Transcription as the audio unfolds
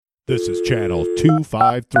This is Channel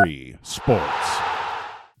 253 Sports.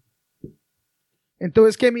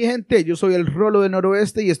 Entonces, ¿qué, mi gente? Yo soy el Rolo del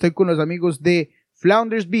Noroeste y estoy con los amigos de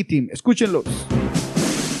Flounders B-Team. Escúchenlos.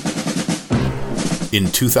 In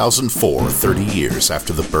 2004, 30 years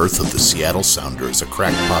after the birth of the Seattle Sounders, a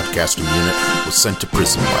crack podcasting unit was sent to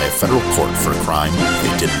prison by a federal court for a crime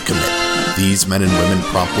they didn't commit. These men and women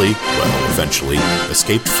promptly, eventually,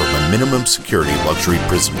 escaped from a minimum security luxury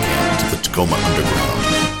prison camp to the Tacoma Underground.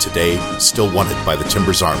 Today, still wanted by the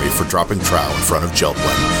Timbers Army for dropping trowel in front of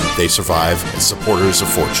Geltland, they survive as supporters of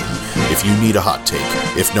fortune. If you need a hot take,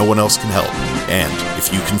 if no one else can help, and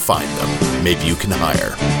if you can find them, maybe you can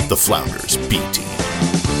hire the Flounders B-Team.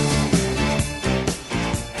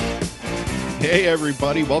 Hey,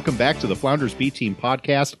 everybody. Welcome back to the Flounders B-Team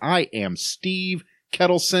podcast. I am Steve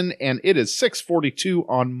Kettleson, and it is 6:42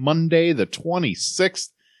 on Monday, the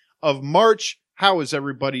 26th of March. How is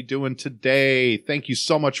everybody doing today? Thank you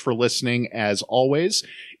so much for listening, as always.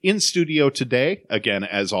 In studio today, again,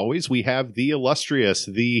 as always, we have the illustrious,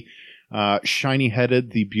 the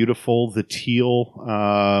shiny-headed, the beautiful, the teal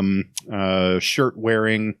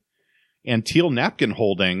shirt-wearing, and teal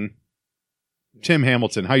napkin-holding Tim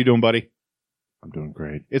Hamilton. How you doing, buddy? I'm doing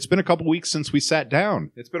great. It's been a couple weeks since we sat down.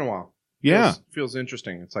 It's been a while. Yeah. Feels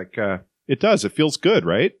interesting. It's like... It does. It feels good,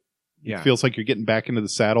 right? Yeah. It feels like you're getting back into the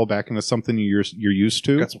saddle, back into something you're used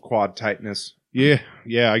to. Got some quad tightness. Yeah,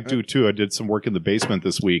 I do too. I did some work in the basement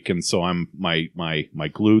this week, and so I'm my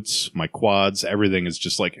glutes, my quads, everything is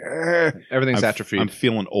just like Everything's atrophied. I'm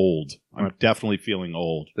feeling old. I'm definitely feeling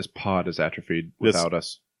old. This pod is atrophied without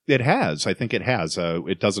us. It has. I think it has.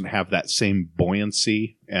 It doesn't have that same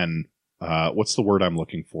buoyancy and what's the word I'm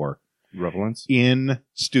looking for? Relevance. In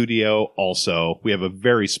studio also, we have a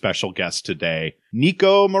very special guest today,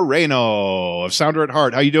 Nico Moreno of Sounder at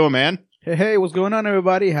Heart. How you doing, man? Hey, what's going on,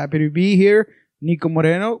 everybody? Happy to be here. Nico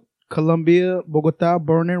Moreno, Colombia, Bogota,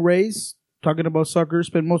 born and raised. Talking about soccer,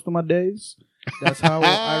 spend most of my days. That's how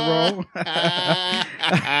I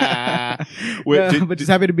roll. But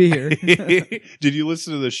just happy to be here. Did you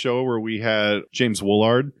listen to the show where we had James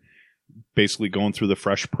Woolard basically going through the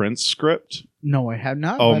Fresh Prince script? No, I have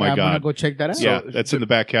not. Oh, but my I'm God. going to go check that out. Yeah, that's in the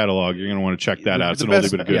back catalog. You're going to want to check that out. It's an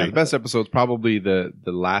oldie but a goodie. Yeah, the best episode's probably the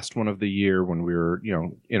last one of the year when we were,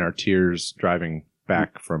 in our tears driving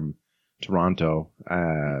back from Toronto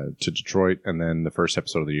to Detroit, and then the first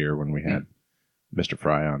episode of the year when we had Mr.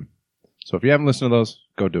 Fry on. So if you haven't listened to those,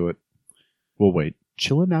 go do it. We'll wait.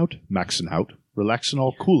 Chilling out, maxing out, relaxing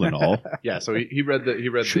all, cooling all. Yeah, so he read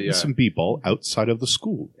Shooting some people outside of the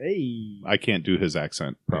school. Hey. I can't do his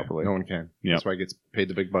accent properly. No one can. Yep. That's why he gets paid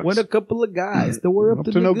the big bucks. When a couple of guys that were up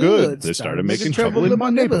to no no good. good. They started making trouble in my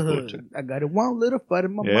neighborhood. I got in one little fight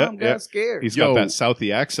and my mom got scared. He's got that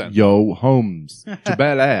Southie accent. Yo, Holmes to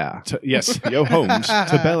Bel Air. Yes, yo, Holmes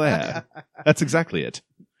to Bel Air. That's exactly it.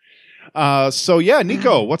 So yeah,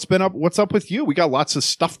 Nico, what's up with you? We got lots of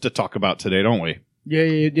stuff to talk about today, don't we? Yeah,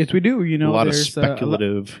 yes, we do. A lot of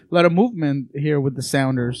speculative. A lot of movement here with the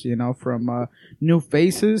Sounders, from new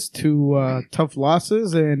faces to tough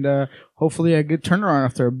losses and hopefully a good turnaround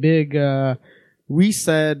after a big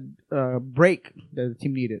reset break that the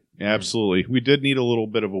team needed. Absolutely. We did need a little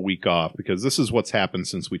bit of a week off because this is what's happened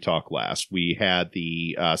since we talked last. We had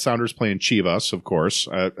the Sounders playing Chivas, of course.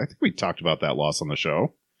 I think we talked about that loss on the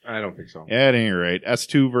show. I don't think so. At any rate,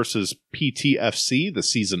 S2 versus PTFC, the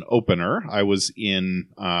season opener. I was in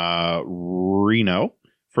Reno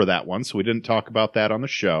for that one, so we didn't talk about that on the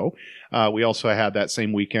show. We also had that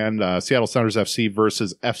same weekend, Seattle Sounders FC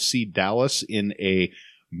versus FC Dallas in a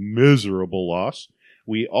miserable loss.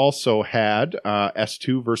 We also had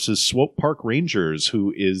S2 versus Swope Park Rangers,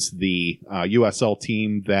 who is the USL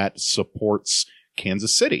team that supports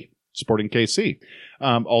Kansas City, supporting KC.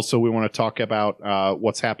 Also, we want to talk about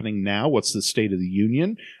what's happening now. What's the state of the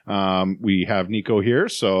union? We have Nico here,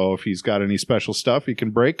 so if he's got any special stuff he can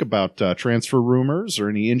break about transfer rumors or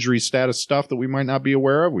any injury status stuff that we might not be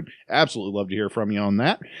aware of, we'd absolutely love to hear from you on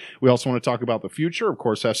that. We also want to talk about the future. Of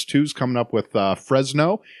course, S2's coming up with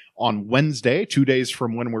Fresno on Wednesday, 2 days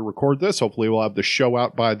from when we record this. Hopefully we'll have the show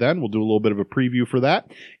out by then. We'll do a little bit of a preview for that.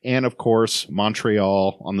 And of course,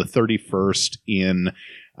 Montreal on the 31st in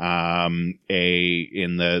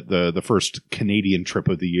the first Canadian trip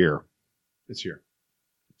of the year. This year.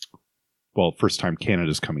 Well, first time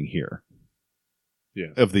Canada's coming here.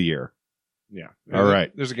 Yes. Of the year. Yeah. All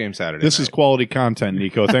right. There's a game Saturday. This is quality content,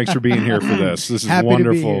 Nico. Thanks for being here for this. This is Happy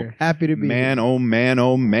wonderful. To be here. Happy to be man, here. oh man,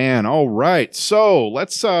 oh man. All right. So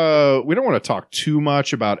let's we don't want to talk too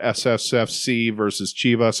much about SSFC versus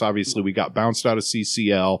Chivas. Obviously, we got bounced out of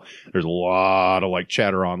CCL. There's a lot of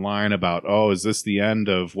chatter online about, oh, is this the end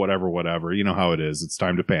of whatever? You know how it is. It's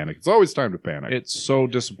time to panic. It's always time to panic. It's so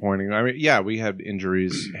disappointing. I mean, yeah, we had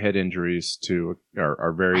injuries, head injuries to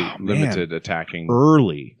our very limited attacking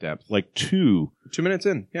early depth. 2 minutes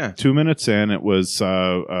in, yeah. 2 minutes in, it was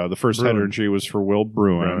the first head injury was for Will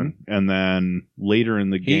Bruin, and then later in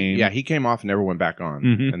the game, he came off and never went back on,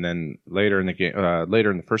 and then later in the game, later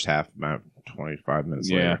in the first half, about 25 minutes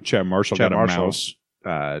later, Chad Marshall got a mouse.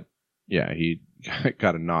 He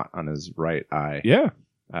got a knot on his right eye. Yeah,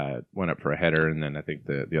 went up for a header, and then I think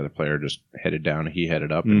the other player just headed down. He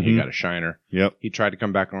headed up, and he got a shiner. Yep. He tried to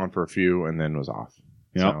come back on for a few, and then was off.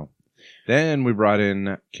 Yep. So then we brought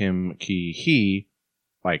in Kim Ki-hee,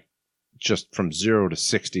 just from 0 to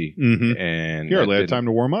 60, and he hardly had time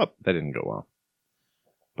to warm up. That didn't go well.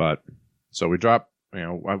 But so we dropped.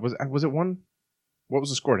 Was it one? What was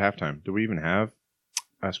the score at halftime? Do we even have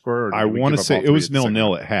a score? Or I want to say it was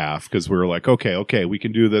 0-0 at half because we were like, okay, we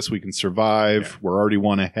can do this. We can survive. Yeah. We're already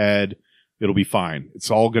one ahead. It'll be fine. It's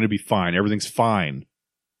all going to be fine. Everything's fine.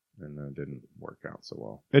 And it didn't work out so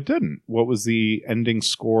well. It didn't. What was the ending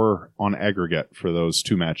score on aggregate for those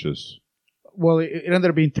two matches? Well, it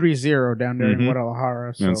ended up being 3-0 down there in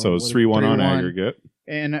Guadalajara. And so it was 3-1 on aggregate.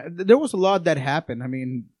 And there was a lot that happened. I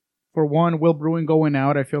mean, for one, Will Bruin going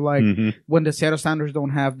out, I feel like when the Seattle Sounders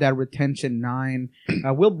don't have that retention 9,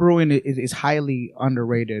 Will Bruin is highly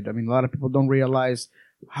underrated. I mean, a lot of people don't realize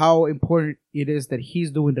how important it is that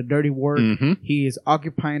he's doing the dirty work. He is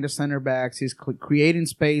occupying the center backs. He's creating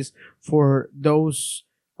space for those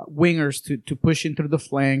wingers to push in through the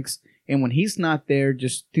flanks. And when he's not there,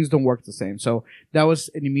 just things don't work the same. So that was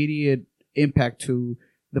an immediate impact to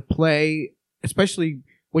the play, especially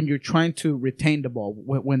when you're trying to retain the ball.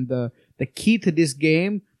 When the key to this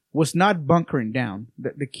game was not bunkering down.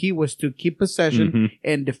 The key was to keep possession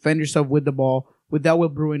and defend yourself with the ball. Without Will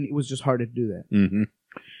Bruin, it was just hard to do that.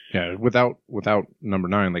 Yeah, without number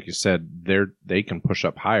 9, like you said, they can push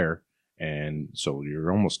up higher, and so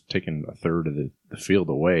you're almost taking a third of the field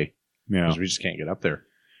away. Yeah, because we just can't get up there.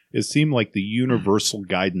 It seemed like the universal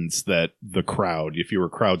guidance that the crowd, if you were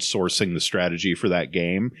crowdsourcing the strategy for that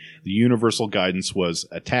game, the universal guidance was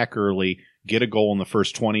attack early, get a goal in the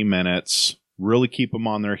first 20 minutes, really keep them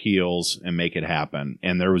on their heels, and make it happen.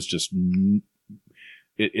 And there was just...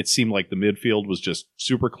 It seemed like the midfield was just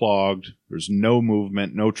super clogged. There's no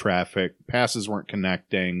movement, no traffic. Passes weren't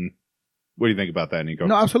connecting. What do you think about that, Nico?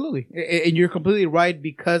 No, absolutely. And you're completely right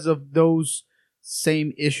because of those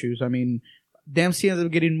same issues. I mean, Dempsey ends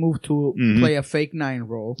up getting moved to play a fake 9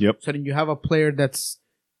 role. Yep. So then you have a player that's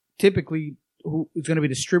typically who is going to be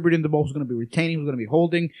distributing the ball, who's going to be retaining, who's going to be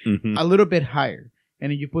holding a little bit higher.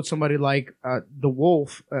 And then you put somebody like the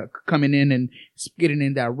Wolf coming in and getting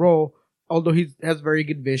in that role. Although he has very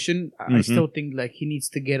good vision, I still think he needs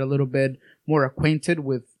to get a little bit more acquainted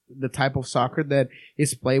with the type of soccer that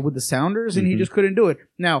is played with the Sounders, and he just couldn't do it.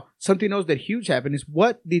 Now, something else that huge happened is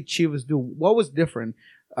what did Chivas do? What was different?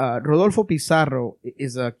 Rodolfo Pizarro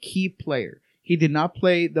is a key player. He did not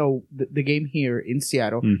play the game here in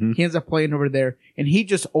Seattle. He ends up playing over there, and he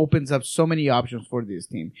just opens up so many options for this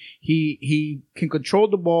team. He can control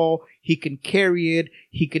the ball. He can carry it.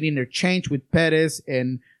 He can interchange with Perez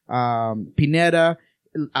and Pineda,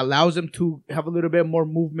 allows him to have a little bit more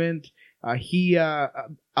movement. He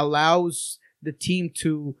allows the team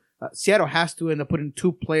to... Seattle has to end up putting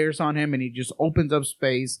 2 players on him, and he just opens up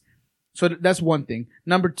space. So that's one thing.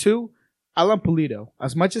 Number 2, Alan Pulido.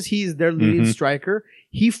 As much as he is their leading striker,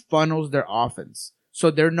 he funnels their offense.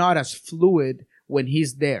 So they're not as fluid when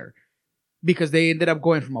he's there. Because they ended up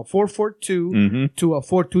going from a 4-4-2 to a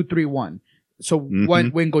 4-2-3-1. So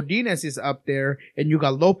when Godinez is up there and you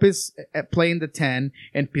got Lopez playing the 10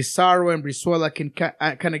 and Pizarro and Brizuela can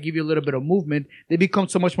kind of give you a little bit of movement, they become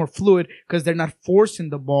so much more fluid because they're not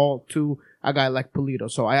forcing the ball to a guy like Pulido.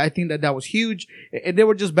 So I think that was huge. And they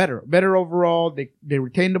were just better overall. They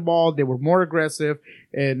retained the ball. They were more aggressive.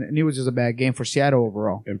 And it was just a bad game for Seattle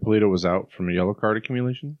overall. And Pulido was out from a yellow card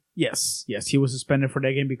accumulation? Yes. He was suspended for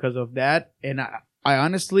that game because of that. And I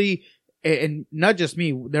honestly... And not just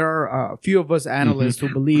me, there are a few of us analysts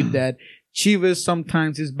who believe that Chivas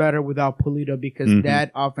sometimes is better without Pulido because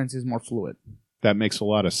that offense is more fluid. That makes a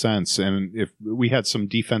lot of sense. And if we had some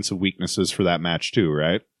defensive weaknesses for that match too,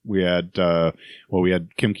 right? We had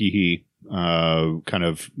Kim Ki-hee kind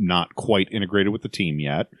of not quite integrated with the team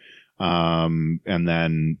yet. And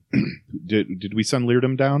then did we send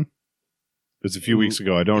Leardom down? was a few weeks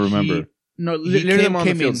ago. I don't remember. He came on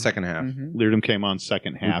the field second half. Mm-hmm. Leardom came on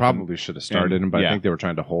second half. We probably should have started him, but I think they were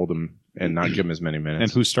trying to hold him and not give him as many minutes.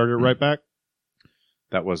 And who started right back?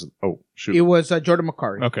 That was It was Jordan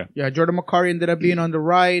McCarty. Okay. Yeah, Jordan McCarty ended up being on the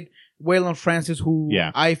right. Waylon Francis, who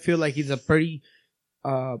I feel like he's a pretty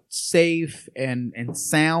safe and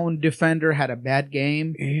sound defender, had a bad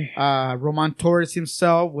game. Roman Torres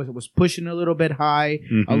himself was pushing a little bit high,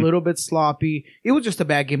 a little bit sloppy. It was just a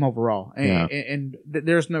bad game overall. And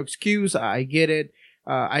there's no excuse. I get it.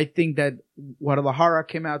 I think that Guadalajara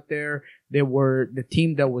came out there. They were the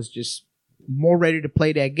team that was just more ready to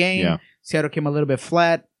play that game. Yeah. Seattle came a little bit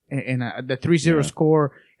flat, and the 3-0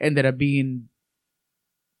 score ended up being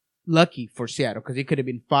lucky for Seattle because it could have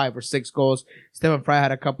been 5 or 6 goals. Stephen Fry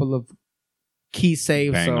had a couple of key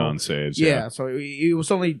saves. Bang on saves. Yeah, so it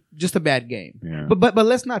was only just a bad game. Yeah. But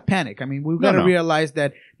let's not panic. I mean, we've got to realize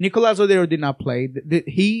that Nicolás Odero did not play.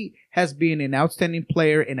 He has been an outstanding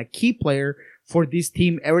player and a key player for this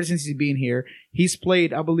team ever since he's been here. He's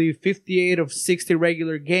played, I believe, 58 of 60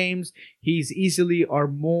 regular games. He's easily our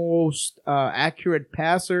most accurate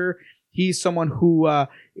passer. He's someone who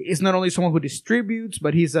is not only someone who distributes,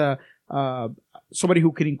 but he's somebody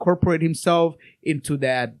who can incorporate himself into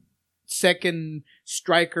that second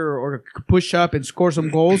striker or push up and score some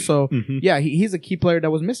goals. So, he's a key player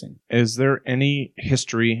that was missing. Is there any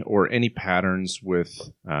history or any patterns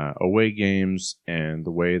with away games and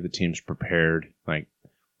the way the team's prepared? Like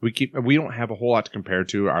we don't have a whole lot to compare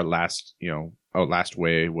to. Our last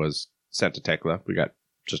way was Santa Tecla. We got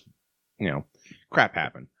just crap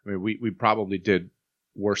happened. I mean, we probably did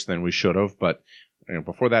worse than we should have, but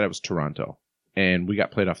before that it was Toronto, and we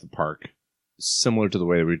got played off the park, similar to the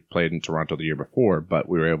way that we played in Toronto the year before, but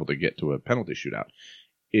we were able to get to a penalty shootout.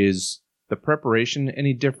 Is the preparation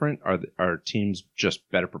any different? Are teams just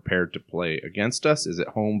better prepared to play against us? Is it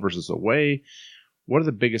home versus away? What are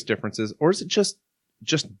the biggest differences, or is it just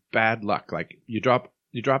bad luck? Like you drop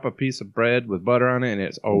a piece of bread with butter on it, and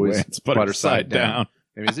it's always butter side down.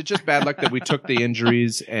 I mean, is it just bad luck that we took the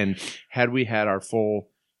injuries, and had we had our full,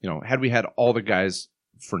 had we had all the guys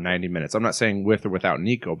for 90 minutes, I'm not saying with or without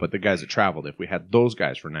Nico, but the guys that traveled, if we had those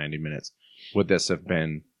guys for 90 minutes, would this have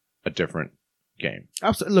been a different game?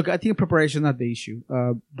 Absolutely. Look, I think preparation is not the issue.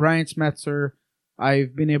 Brian Smetzer,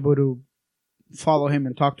 I've been able to follow him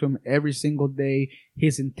and talk to him every single day.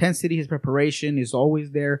 His intensity, his preparation is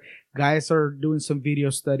always there. Guys are doing some video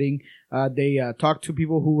studying. They talked to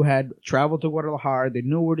people who had traveled to Guadalajara. They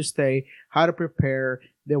knew where to stay, how to prepare.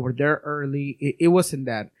 They were there early. It wasn't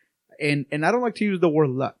that. And I don't like to use the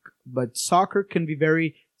word luck, but soccer can be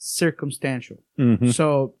very circumstantial.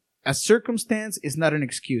 So a circumstance is not an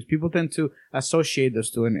excuse. People tend to associate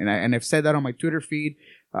those two. And I've said that on my Twitter feed.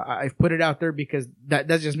 I've put it out there because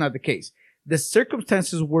that's just not the case. The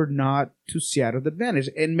circumstances were not to Seattle's advantage,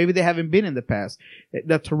 and maybe they haven't been in the past.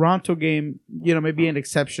 The Toronto game, may be an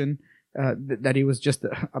exception, that it was just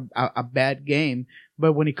a bad game.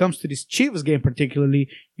 But when it comes to this Chivas game particularly,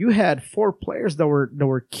 you had 4 players that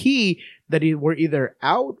were key that were either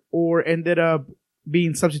out or ended up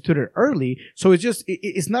being substituted early. So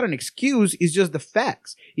it's not an excuse. It's just the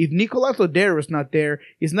facts. If Nicolás Odero is not there,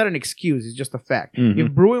 it's not an excuse. It's just a fact.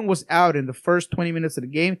 If Bruin was out in the first 20 minutes of the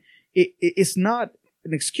game, it's not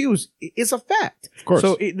an excuse. It's a fact. Of course.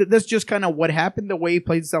 So that's just kind of what happened, the way it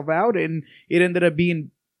played itself out, and it ended up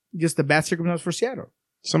being just a bad circumstance for Seattle.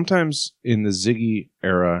 Sometimes in the Ziggy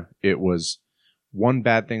era, it was one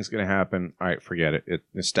bad thing's going to happen. All right, forget it.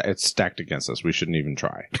 It's stacked against us. We shouldn't even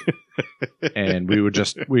try. And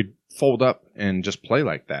we'd fold up and just play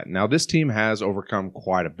like that. Now, this team has overcome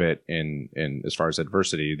quite a bit in as far as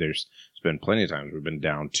adversity. There's been plenty of times we've been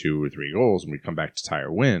down 2 or 3 goals and we come back to tie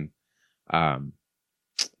or win.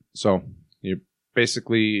 So you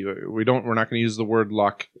basically, we're not going to use the word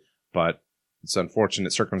luck, but it's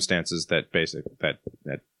unfortunate circumstances that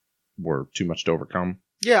were too much to overcome.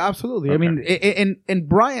 Yeah, absolutely. Okay. I mean, and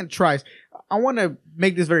Brian tries. I want to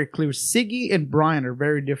make this very clear. Siggy and Brian are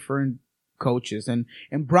very different coaches, and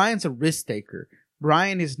Brian's a risk taker.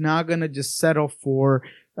 Brian is not going to just settle for,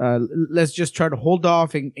 let's just try to hold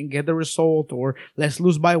off and get the result, or let's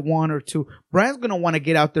lose by 1 or 2. Brian's going to want to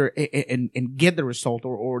get out there and get the result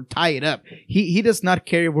or tie it up. He does not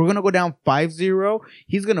care. If we're going to go down 5-0,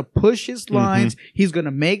 he's going to push his lines. He's going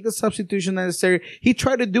to make the substitution necessary. He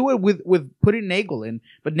tried to do it with putting Nagel in,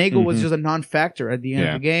 but Nagel was just a non-factor at the end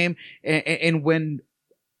of the game. And when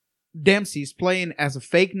Dempsey's playing as a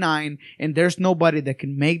fake 9, and there's nobody that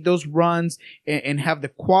can make those runs and have the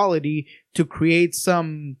quality to create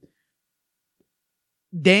some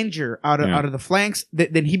danger out of the flanks,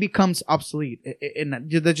 then he becomes obsolete, and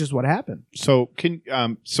that's just what happened. So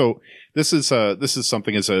this is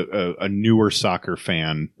something as a newer soccer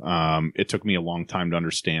fan. It took me a long time to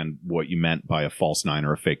understand what you meant by a false nine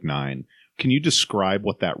or a fake nine. Can you describe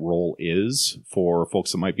what that role is for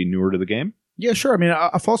folks that might be newer to the game? Yeah, sure. I mean,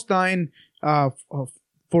 a false nine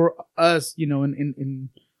for us, in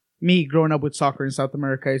me growing up with soccer in South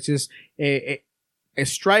America, it's just a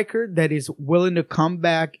striker that is willing to come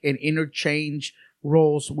back and interchange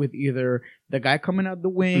roles with either the guy coming out the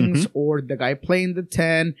wings or the guy playing the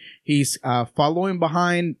 10. He's following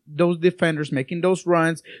behind those defenders, making those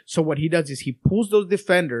runs. So what he does is he pulls those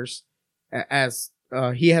defenders as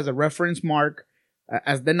he has a reference mark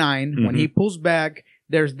as the 9. When he pulls back,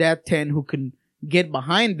 there's that 10 who can get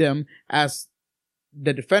behind them as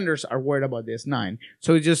the defenders are worried about this 9.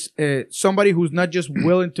 So it's just somebody who's not just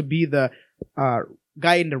willing to be the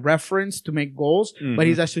guy in the reference to make goals, but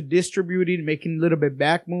he's actually distributing, making a little bit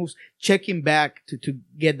back moves, checking back to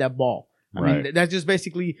get that ball. I mean, that's just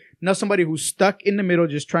basically not somebody who's stuck in the middle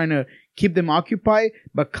just trying to keep them occupied,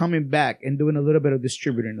 but coming back and doing a little bit of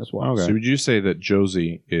distributing as well. Okay. So would you say that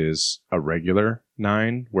Josie is a regular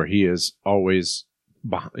 9 where he is always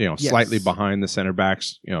slightly behind the center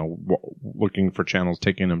backs, looking for channels,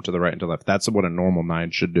 taking them to the right and to the left? That's what a normal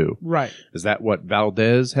 9 should do. Right. Is that what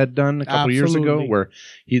Valdez had done a couple of years ago, where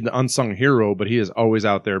he's the unsung hero, but he is always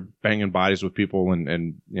out there banging bodies with people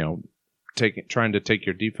and trying to take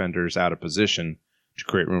your defenders out of position to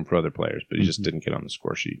create room for other players, but he just didn't get on the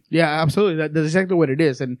score sheet. Yeah, absolutely. That's exactly what it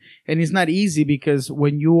is. And it's not easy because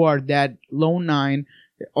when you are that lone 9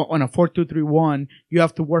 on a 4-2-3-1, you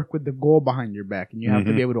have to work with the goal behind your back, and you have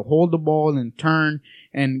to be able to hold the ball and turn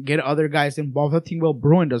and get other guys involved. I think Will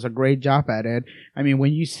Bruin does a great job at it. I mean,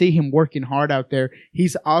 when you see him working hard out there,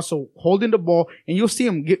 he's also holding the ball, and you'll see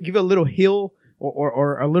him give a little heel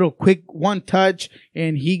or a little quick one touch,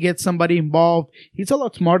 and he gets somebody involved. He's a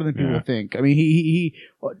lot smarter than people think. I mean, he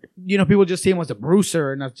people just see him as a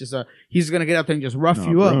bruiser, and that's just he's gonna get out there and just rough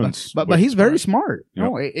you up. But he's very smart. Yep.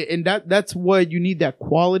 No, and that's what you need. That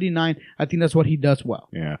quality 9. I think that's what he does well.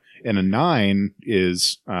 Yeah, and a 9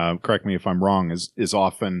 is correct me if I'm wrong, is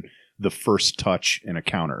often the first touch in a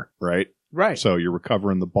counter, right? Right. So you're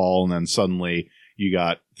recovering the ball, and then suddenly you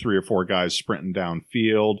got 3 or 4 guys sprinting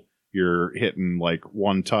downfield. You're hitting like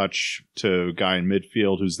one touch to a guy in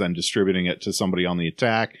midfield who's then distributing it to somebody on the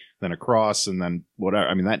attack, then across, and then whatever.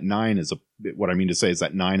 I mean, that 9 is what I mean to say is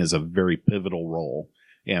that 9 is a very pivotal role.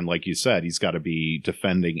 And like you said, he's got to be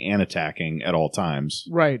defending and attacking at all times.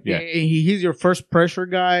 Right. Yeah. He's your first pressure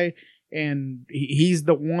guy, and he's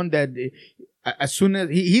the one that as soon as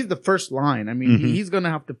he's the first line, I mean, he's going to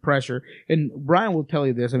have to pressure. And Brian will tell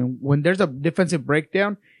you this. I mean, when there's a defensive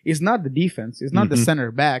breakdown, it's not the defense. It's not the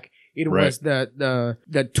center back. It was the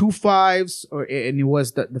 2-5s, and it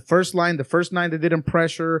was the first line, the first 9 that didn't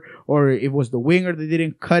pressure, or it was the winger that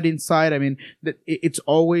didn't cut inside. I mean, it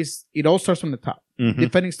all starts from the top.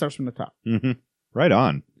 Defending starts from the top. Right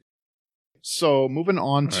on. So moving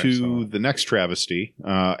on to the next travesty,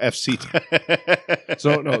 FC.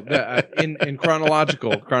 So no, in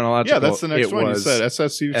chronological. Yeah, that's the next one. You said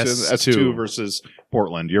S2 versus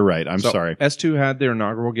Portland. You're right. I'm sorry. S2 had their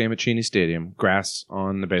inaugural game at Cheney Stadium, grass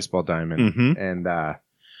on the baseball diamond, and the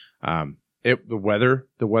weather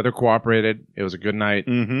cooperated. It was a good night.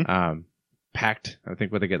 Packed. I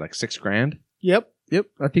think what they get like $6,000. Yep.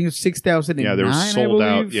 I think it's 6,009. Yeah, they were sold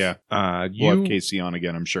out. Yeah. We'll have Casey on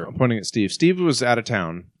again, I'm sure. I'm pointing at Steve. Steve was out of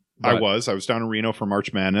town. I was down in Reno for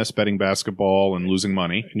March Madness, betting basketball and losing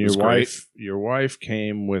money. And your wife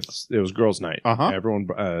came with. It was girls' night.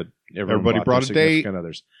 Everybody brought a date.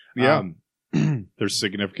 Others. Yeah. Their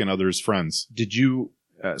significant others' friends. Did you?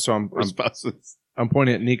 Spouses. I'm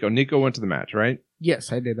pointing at Nico. Nico went to the match, right?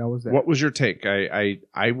 Yes, I did. I was there. What was your take?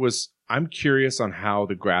 I'm curious on how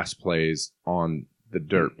the grass plays on the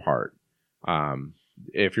dirt part.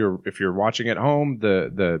 If you're watching at home,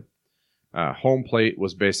 the home plate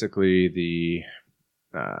was basically the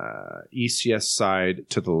ECS side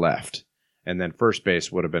to the left, and then first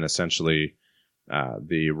base would have been essentially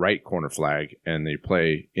the right corner flag, and they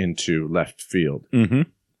play into left field.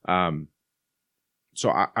 So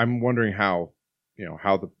I'm wondering how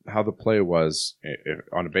the play was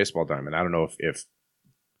on a baseball diamond. I don't know if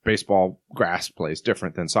baseball grass plays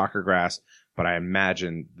different than soccer grass, but I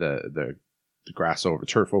imagine the grass over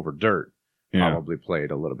turf over dirt probably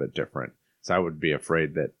played a little bit different. So I would be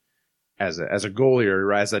afraid that as a goalie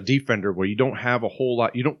or as a defender, where you don't have a whole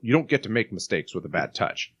lot, you don't get to make mistakes with a bad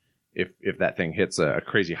touch. If that thing hits a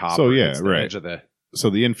crazy hop, so or hits the edge of the So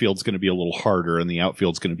the infield's going to be a little harder, and the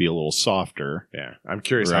outfield's going to be a little softer. Yeah, I'm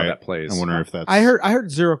curious how that plays. I wonder if that's. I heard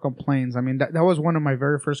zero complaints. I mean, that was one of my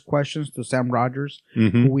very first questions to Sam Rogers,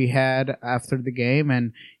 who we had after the game,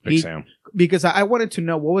 and Sam. Because I wanted to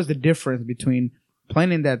know what was the difference between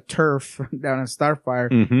playing in that turf down in Starfire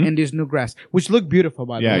and this new grass, which looked beautiful,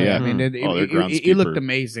 by the way. Yeah. I mean, it looked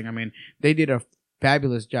amazing. I mean, they did a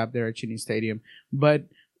fabulous job there at Cheney Stadium, but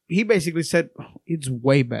he basically said it's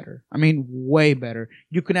way better. I mean, way better.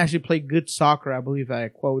 You can actually play good soccer. I believe I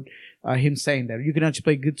quote him saying that. You can actually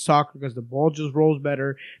play good soccer because the ball just rolls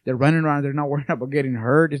better. They're running around. They're not worried about getting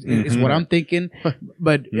hurt. Is what I'm thinking.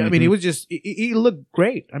 But I mean, it was just it looked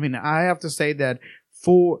great. I mean, I have to say that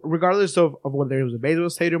regardless of whether it was a baseball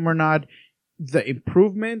stadium or not, the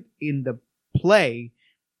improvement in the play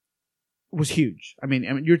was huge. I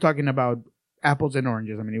mean, you're talking about apples and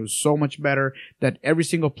oranges. I mean, it was so much better that every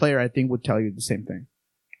single player, I think, would tell you the same thing.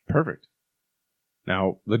 Perfect.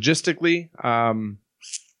 Now, logistically,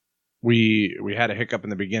 we had a hiccup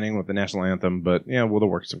in the beginning with the national anthem, but we'll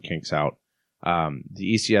work some kinks out.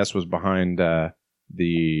 The ECS was behind what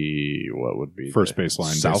would be first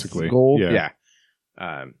baseline, south basically. Goal. Yeah.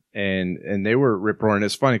 And they were rip roaring.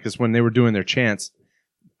 It's funny because when they were doing their chants,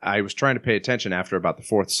 I was trying to pay attention after about the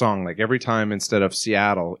fourth song. Like every time instead of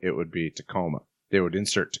Seattle, it would be Tacoma. They would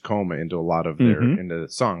insert Tacoma into a lot of their into the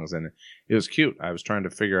songs, and it was cute. I was trying to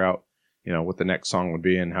figure out, what the next song would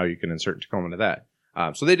be and how you can insert Tacoma into that.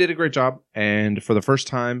 So they did a great job. And for the first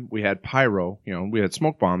time, we had pyro. We had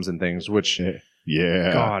smoke bombs and things, which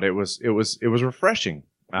God, it was refreshing.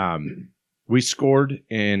 We scored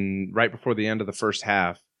right before the end of the first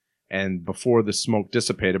half, and before the smoke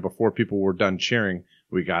dissipated, before people were done cheering,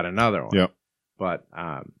 we got another one. Yep. But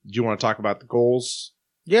do you want to talk about the goals?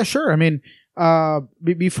 Yeah, sure. I mean,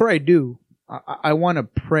 before I do, I want to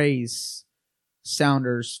praise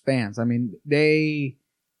Sounders fans. I mean, they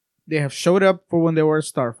have showed up for when they were at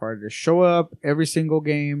Starfire. They show up every single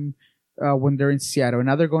game when they're in Seattle. And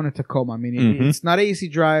now they're going to Tacoma. I mean, it's not an easy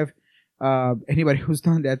drive. Anybody who's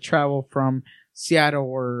done that travel from Seattle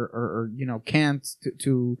or Kent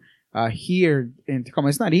to here in Tacoma,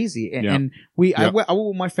 it's not easy. And I went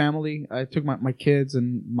with my family. I took my kids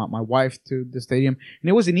and my wife to the stadium, and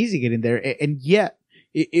it wasn't easy getting there. And yet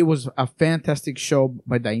it was a fantastic show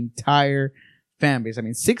by the entire fan base. I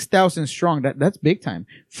mean, 6,000 strong. That's big time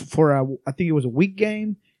for I think it was a week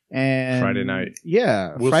game. And Friday night.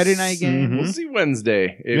 Yeah. Friday night game. We'll see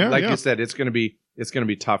Wednesday. You said, it's going to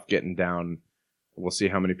be tough getting down. We'll see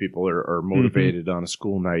how many people are motivated on a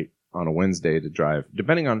school night on a Wednesday to drive.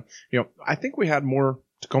 Depending on, I think we had more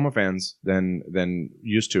Tacoma fans than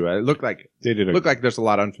used to. It looked like there's a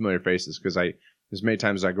lot of unfamiliar faces because as many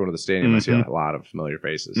times as I go to the stadium, I see a lot of familiar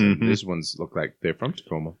faces. And these ones look like they're from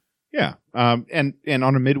Tacoma. Yeah. And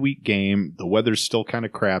on a midweek game, the weather's still kind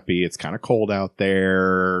of crappy. It's kind of cold out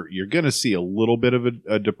there. You're going to see a little bit of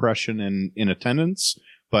a depression in attendance,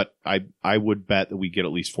 but I would bet that we get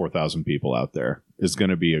at least 4,000 people out there. It's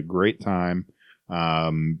going to be a great time.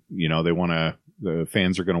 The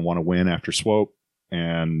fans are going to want to win after Swope,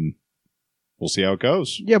 and we'll see how it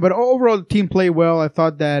goes. Yeah, but overall the team played well. I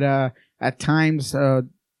thought that at times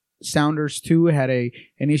Sounders too had an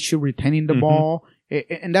issue retaining the ball.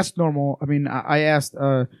 And that's normal. I mean, I asked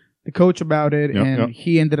the coach about it, and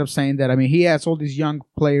he ended up saying that, I mean, he has all these young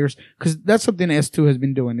players, because that's something S2 has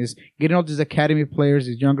been doing, is getting all these academy players,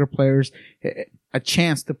 these younger players, a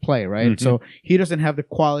chance to play, right? So he doesn't have the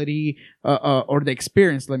quality or the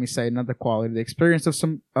experience, let me say, not the quality, the experience of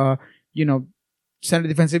some, center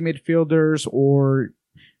defensive midfielders or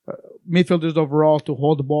midfielders overall to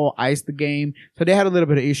hold the ball, ice the game. So they had a little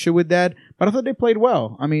bit of issue with that, but I thought they played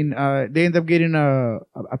well. I mean, they ended up getting a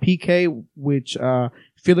PK, which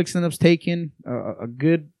Felix ended up taking a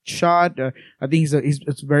good shot. I think he's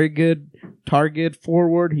a very good target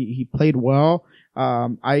forward. He played well.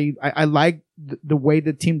 I like the way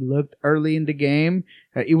the team looked early in the game.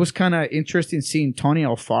 It was kind of interesting seeing Tony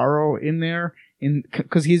Alfaro in there,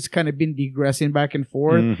 because he's kind of been digressing back and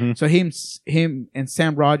forth. So him and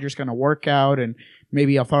Sam Rogers kind of work out, and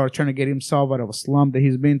maybe Alfaro trying to get himself out of a slump that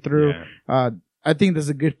he's been through. I think that's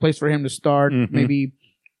a good place for him to start. Maybe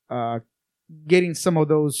getting some of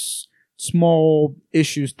those small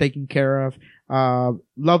issues taken care of.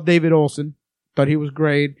 Love David Olson. Thought he was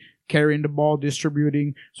great, carrying the ball,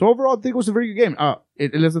 distributing. So overall, I think it was a very good game.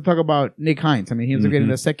 Let's talk about Nick Hines. I mean, he ends up getting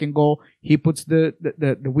the second goal. He puts the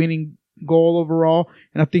winning goal overall,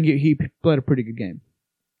 and I think he played a pretty good game.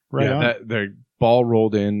 The ball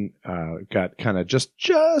rolled in, got kind of just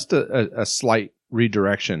a slight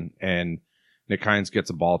redirection, and Nick Hines gets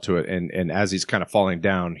a ball to it, and as he's kind of falling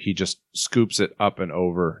down, he just scoops it up and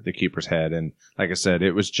over the keeper's head. And like I said,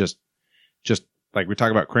 it was just like we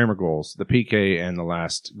talk about Kramer goals. The PK and the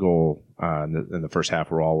last goal in the first half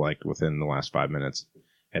were all like within the last 5 minutes,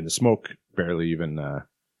 and the smoke barely even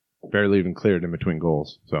cleared in between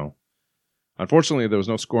goals. So unfortunately, there was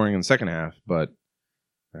no scoring in the second half, but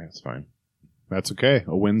that's fine. That's okay.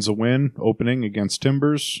 A win's a win. Opening against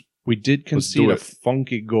Timbers. We did concede a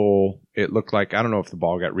funky goal. It looked like, I don't know if the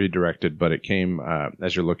ball got redirected, but it came,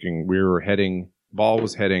 as you're looking, ball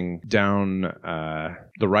was heading down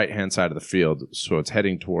the right-hand side of the field, so it's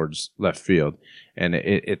heading towards left field. And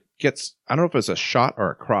it gets, I don't know if it's a shot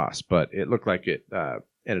or a cross, but it looked like it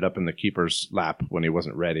ended up in the keeper's lap when he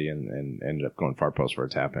wasn't ready and ended up going far post for a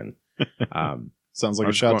tap in. Sounds like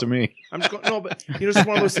a shot to me. I'm just going, no, but it's just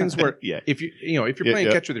one of those things where if you're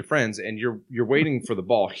playing catch with your friends and you're waiting for the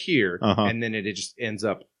ball here, and then it just ends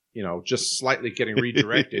up, just slightly getting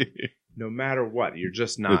redirected. No matter what, you're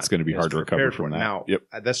just not. It's going to be hard to recover from that. Now,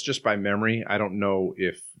 that's just by memory. I don't know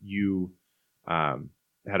if you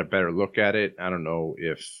had a better look at it. I don't know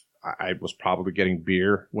if I was probably getting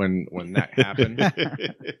beer when that happened,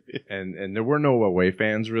 and there were no away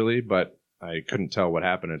fans really, but I couldn't tell what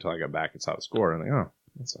happened until I got back and saw the score. And I'm like, oh,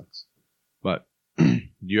 that sucks. But do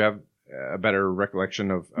you have a better recollection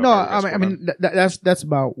of? No, I mean that's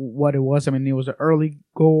about what it was. I mean, it was an early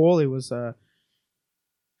goal. It was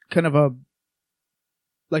kind of a,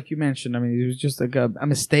 like you mentioned. I mean, it was just like a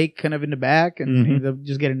mistake, kind of in the back, and ended up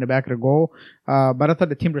just getting in the back of the goal. But I thought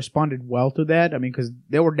the team responded well to that. I mean, because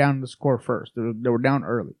they were down to score first. They were down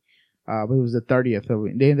early. But it was the 30th. So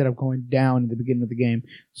they ended up going down in the beginning of the game.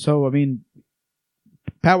 So, I mean,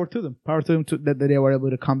 power to them. Power to them that they were able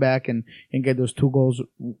to come back and get those 2 goals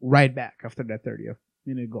right back after that 30th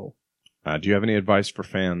minute goal. Do you have any advice for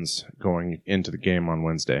fans going into the game on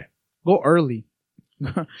Wednesday? Go early.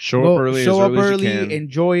 Show up early as you can.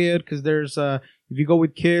 Enjoy it, because there's if you go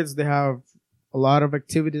with kids, they have a lot of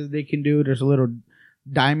activities they can do. There's a little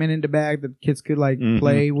diamond in the back that kids could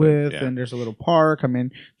play with, and there's a little park. I mean,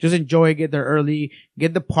 just enjoy, get there early,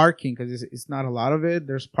 get the parking, because it's not a lot of it.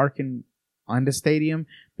 There's parking on the stadium,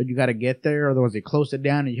 but you got to get there, otherwise they close it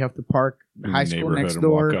down and you have to park the high school next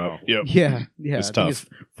door. Yep. Yeah, it's tough.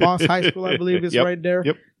 Foss High School, I believe, is right there.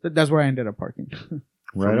 Yep. That's where I ended up parking.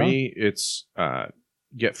 For me, it's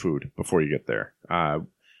get food before you get there.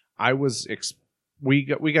 We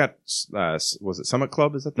got was it Summit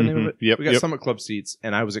Club? Is that the name of it? Yep. We got Summit Club seats,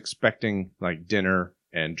 and I was expecting like dinner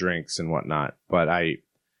and drinks and whatnot, but I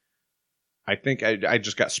think I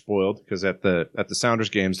just got spoiled, because at the Sounders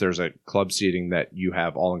games there's a club seating that you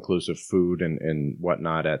have all inclusive food and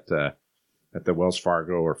whatnot at the Wells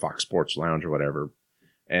Fargo or Fox Sports Lounge or whatever,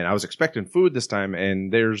 and I was expecting food this time,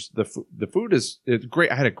 and there's the food is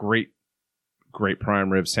great. I had a great prime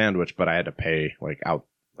rib sandwich, but I had to pay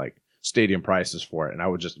stadium prices for it, and I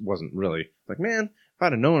wasn't really like, man, if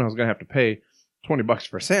I'd have known I was gonna have to pay $20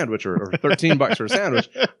 for a sandwich or $13 for a sandwich,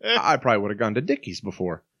 I probably would have gone to Dickey's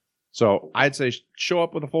before. So I'd say show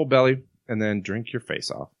up with a full belly and then drink your face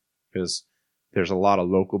off, because there's a lot of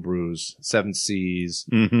local brews, 7 C's.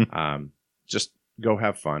 Just go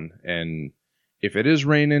have fun, and if it is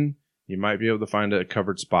raining, you might be able to find a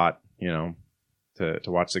covered spot,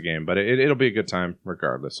 to watch the game, but it'll be a good time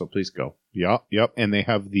regardless. So please go. Yep. And they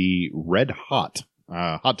have the Red Hot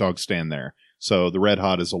hot dog stand there. So the Red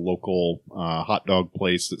Hot is a local hot dog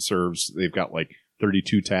place that serves. They've got like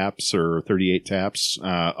 32 taps or 38 taps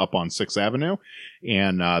up on 6th Avenue,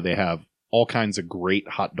 and they have all kinds of great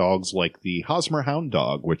hot dogs, like the Hosmer Hound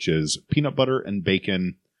Dog, which is peanut butter and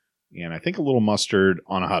bacon, and I think a little mustard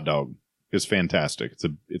on a hot dog. Is fantastic.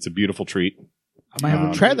 It's a beautiful treat. I might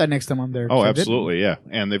have to try that next time I'm there. Oh, absolutely, yeah.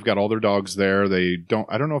 And they've got all their dogs there.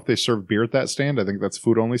 I don't know if they serve beer at that stand. I think that's a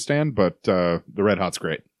food only stand, but the Red Hot's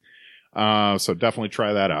great. So definitely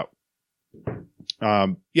try that out.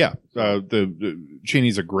 The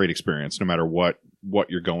Cheney's a great experience, no matter what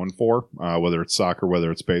you're going for, whether it's soccer, whether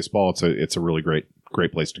it's baseball. It's a really great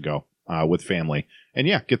place to go with family. And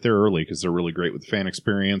get there early, because they're really great with fan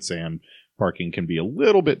experience, and parking can be a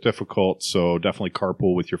little bit difficult. So definitely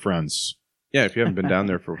carpool with your friends. Yeah, if you haven't been down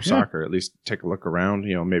there for soccer, at least take a look around.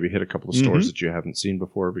 Maybe hit a couple of stores that you haven't seen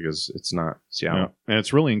before, because it's not Seattle. Yeah. And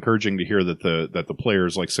it's really encouraging to hear that the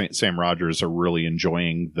players like Sam Rogers are really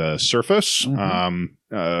enjoying the surface, and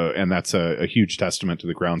that's a huge testament to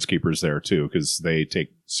the groundskeepers there too, because they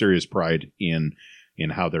take serious pride in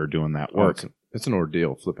how they're doing that work. It's an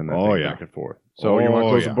ordeal flipping that thing back and forth. So you want to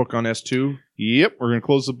close the book on S2? Yep, we're going to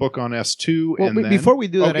close the book on S2. Well, and before we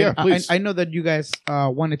do that, please. I know that you guys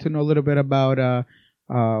wanted to know a little bit about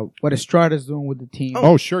what Estrada is doing with the team.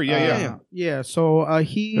 Oh, sure. Yeah. Yeah. So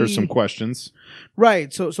he There's some questions.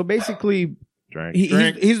 right. So basically, Drink.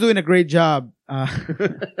 he's doing a great job.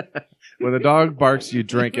 When the dog barks, you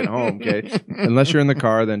drink at home. Okay, unless you're in the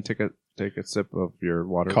car, then take a sip of your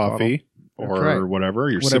water Coffee That's or right. whatever,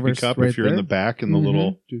 your Whatever's sippy cup right if you're in there. the back in the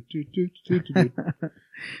little.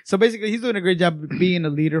 So basically, he's doing a great job being a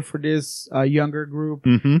leader for this younger group.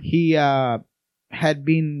 Mm-hmm. He had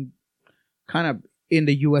been kind of in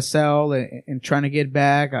the USL and trying to get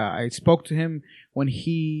back. I spoke to him when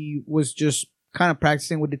he was just kind of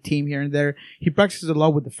practicing with the team here and there. He practices a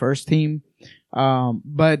lot with the first team.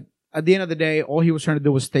 But at the end of the day, all he was trying to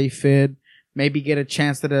do was stay fit, maybe get a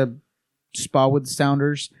chance at a spot with the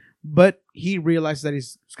Sounders. But he realized that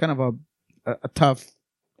it's kind of a tough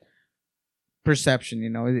perception.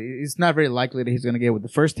 It's not very likely that he's going to get with the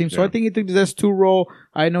first team. So I think he took this S2 role.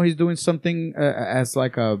 I know he's doing something as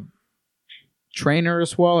like a trainer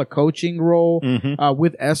as well, a coaching role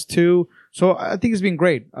with S2. So I think it's been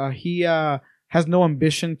great. He has no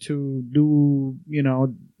ambition to do,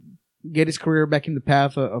 get his career back in the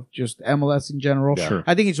path of just MLS in general. Yeah. Sure.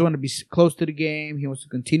 I think he just wants to be close to the game. He wants to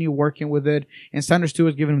continue working with it. And Sanders 2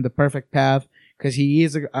 has given him the perfect path because he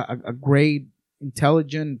is a great,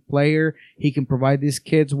 intelligent player. He can provide these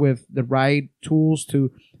kids with the right tools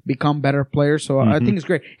to become better players. So I think it's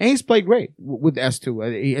great. And he's played great with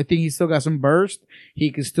S2. I think he's still got some burst. He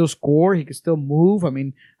can still score. He can still move. I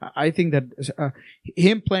mean, I think that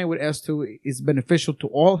him playing with S2 is beneficial to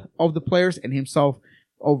all of the players and himself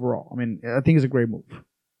overall. I mean, I think it's a great move.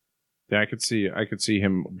 Yeah, I could see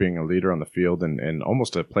him being a leader on the field and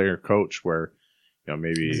almost a player coach where,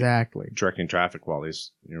 maybe Exactly. directing traffic while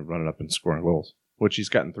he's running up and scoring goals. Which he's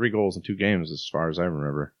gotten 3 goals in 2 games as far as I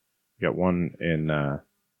remember. He got one in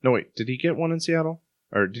no wait, did he get one in Seattle?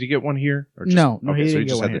 Or did he get one here? Or just, No, okay, he so didn't he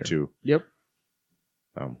just get had one the 2. Yep.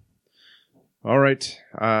 All right.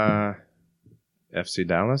 FC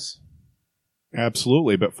Dallas.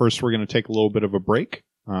 Absolutely. But first, we're going to take a little bit of a break.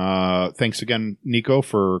 Thanks again, Nico,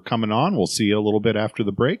 for coming on. We'll see you a little bit after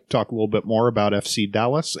the break. Talk a little bit more about FC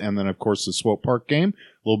Dallas and then, of course, the Swope Park game.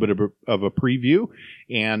 A little bit of a preview.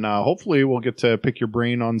 And hopefully we'll get to pick your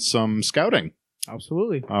brain on some scouting.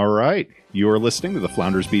 Absolutely. All right. You are listening to the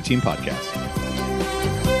Flounders B Team Podcast.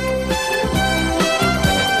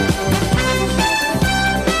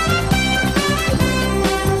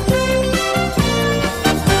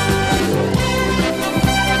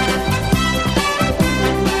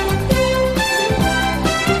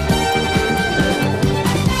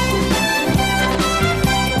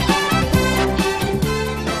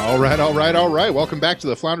 All right. Welcome back to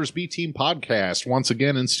the Flounders B Team Podcast. Once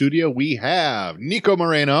again in studio, we have Nico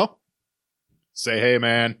Moreno. Say hey,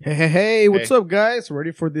 man. Hey, what's up, guys?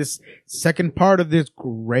 Ready for this second part of this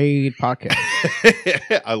great podcast.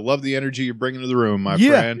 I love the energy you're bringing to the room, my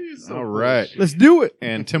friend. All right. Let's do it.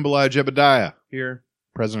 And Timbalai Jebediah, Here.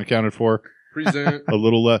 present accounted for. Present. A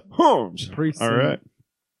little Holmes. Present. All right.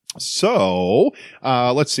 So,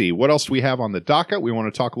 let's see. What else do we have on the docket? We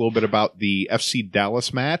want to talk a little bit about the FC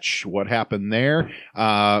Dallas match, what happened there,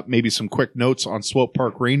 maybe some quick notes on Swope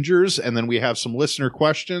Park Rangers, and then we have some listener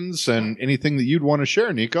questions and anything that you'd want to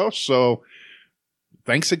share, Nico. So,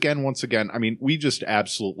 thanks again, once again. I mean, we just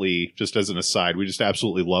absolutely, just as an aside, we just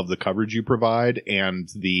absolutely love the coverage you provide and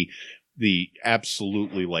the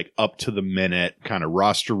absolutely like up to the minute kind of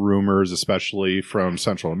roster rumors, especially from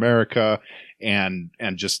Central America, and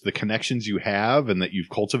just the connections you have and that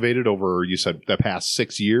you've cultivated over, you said, the past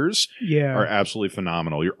 6 years are absolutely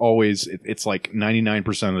phenomenal. You're always, it's like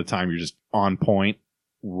 99% of the time you're just on point,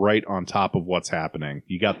 right on top of what's happening.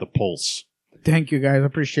 You got the pulse. Thank you, guys. I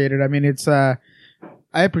appreciate it. I mean, it's I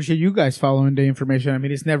appreciate you guys following the information. I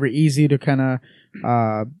mean, it's never easy to kind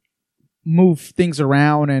of move things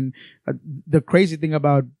around, and the crazy thing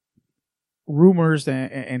about rumors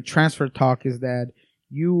and transfer talk is that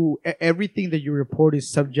everything that you report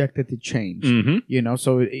is subjected to change.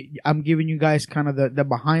 So I'm giving you guys kind of the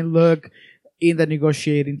behind look in the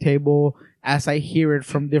negotiating table as I hear it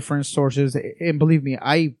from different sources. And believe me,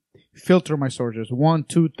 I filter my sources 1,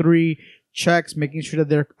 2, 3 checks, making sure that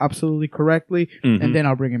they're absolutely correctly, and then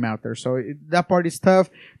I'll bring them out there. So that part is tough,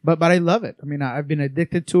 but I love it. I mean, I've been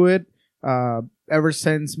addicted to it ever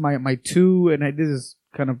since my 2, and this is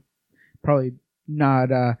kind of probably not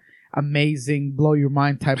amazing, blow your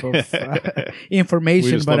mind type of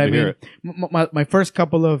information, but I mean, my first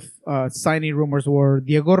couple of signing rumors were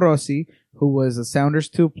Diego Rossi, who was a Sounders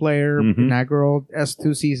 2 player, inaugural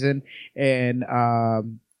S2 season, and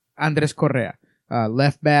Andres Correa.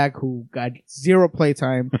 left back who got 0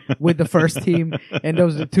 playtime with the first team. And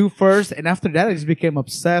those are the 2 first. And after that, I just became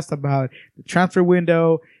obsessed about the transfer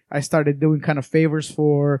window. I started doing kind of favors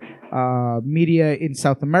for media in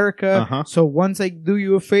South America. Uh-huh. So once I do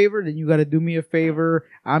you a favor, then you got to do me a favor.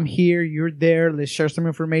 I'm here, you're there. Let's share some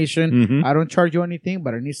information. Mhm. I don't charge you anything,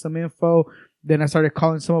 but I need some info. Then I started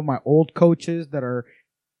calling some of my old coaches that are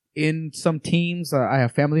in some teams. I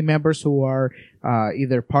have family members who are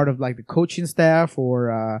either part of like the coaching staff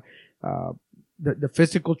or the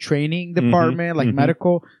physical training department, like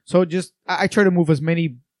medical. So just I try to move as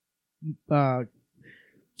many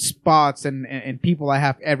spots and people I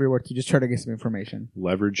have everywhere to just try to get some information.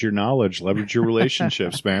 Leverage your knowledge, leverage your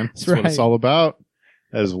relationships, man. That's right. what it's all about.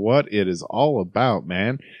 That is what it is all about,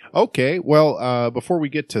 man. Okay, well, before we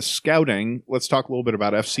get to scouting, let's talk a little bit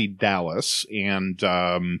about FC Dallas. And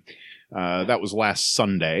that was last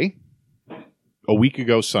Sunday, a week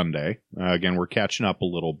ago Sunday. Again, we're catching up a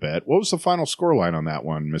little bit. What was the final scoreline on that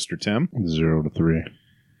one, Mr. Tim? 0-3.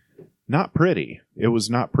 Not pretty. It was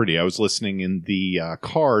not pretty. I was listening in the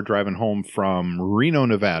car driving home from Reno,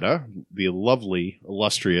 Nevada, the lovely,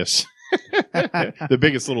 illustrious, the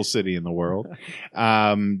biggest little city in the world.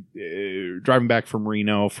 Driving back from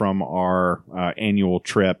Reno from our annual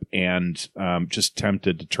trip and just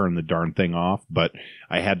tempted to turn the darn thing off, but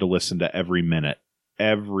I had to listen to every minute.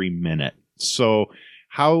 So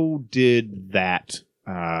how did that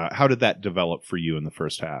develop for you in the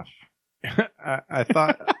first half? I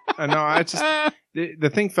thought,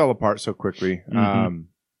 the thing fell apart so quickly. Mhm.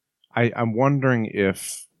 I'm wondering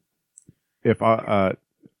if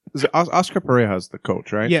Oscar Pareja's the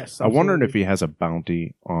coach, right? Yes, I'm wondering absolutely. if he has a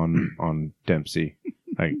bounty on Dempsey.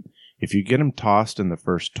 Like, if you get him tossed in the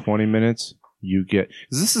first 20 minutes, you get,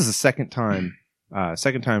 'cause this is the second time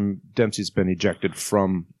Dempsey's been ejected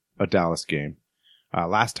from a Dallas game.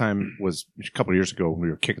 Last time was a couple of years ago when we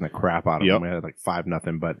were kicking the crap out of him. We had like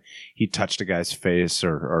 5-0, but he touched a guy's face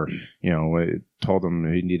or told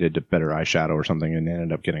him he needed a better eyeshadow or something, and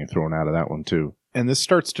ended up getting thrown out of that one too. And this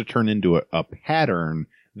starts to turn into a pattern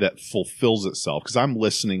that fulfills itself, because I'm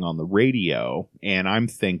listening on the radio and I'm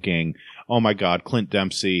thinking, oh my God, Clint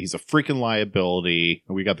Dempsey, he's a freaking liability.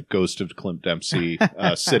 We got the ghost of Clint Dempsey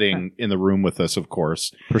sitting in the room with us, of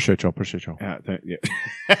course. Appreciate y'all. Yeah.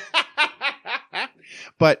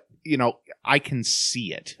 But, I can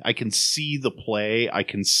see it. I can see the play. I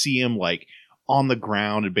can see him like on the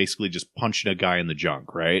ground and basically just punching a guy in the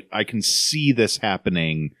junk, right? I can see this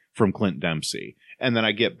happening from Clint Dempsey. And then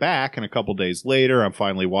I get back, and a couple days later, I'm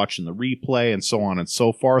finally watching the replay, and so on and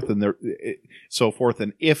so forth. And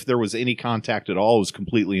if there was any contact at all, it was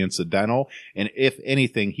completely incidental. And if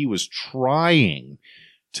anything, he was trying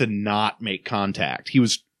to not make contact. He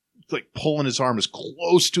was like pulling his arm as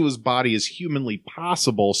close to his body as humanly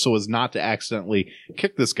possible, so as not to accidentally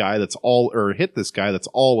hit this guy that's all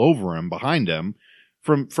over him behind him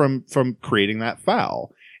from creating that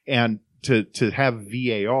foul. And to have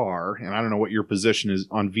VAR, and I don't know what your position is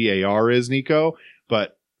on VAR is, Nico,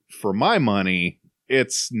 but for my money,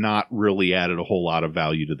 it's not really added a whole lot of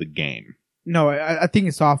value to the game. No, I think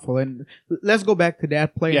it's awful. And let's go back to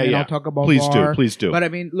that play, and then I'll talk about VAR. Please do. But I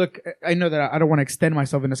mean, look, I know that I don't want to extend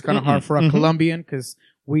myself, and it's kind of hard for a Colombian because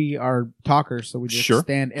we are talkers, so we just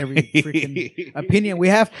stand every freaking opinion we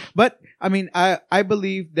have. But I mean, I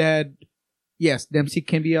believe that, yes, Dempsey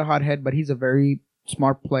can be a hothead, but he's a very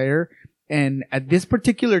smart player. And at this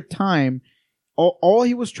particular time, all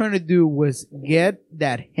he was trying to do was get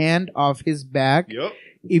that hand off his back. Yep.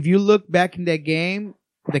 If you look back in that game,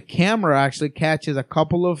 the camera actually catches a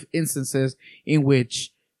couple of instances in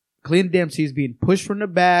which Clint Dempsey is being pushed from the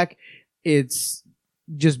back. It's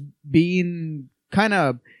just being kind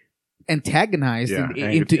of antagonized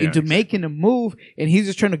into making a move, and he's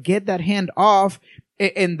just trying to get that hand off.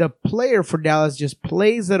 And the player for Dallas just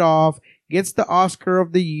plays it off, gets the Oscar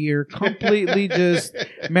of the year, completely just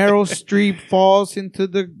Meryl Streep falls into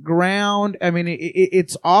the ground. I mean,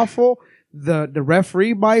 it's awful. The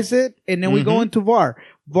referee buys it, and then we go into VAR.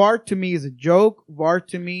 VAR to me is a joke. VAR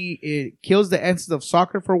to me, it kills the essence of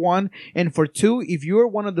soccer, for one. And for two, if you're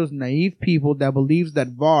one of those naive people that believes that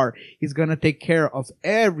VAR is going to take care of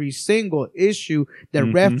every single issue that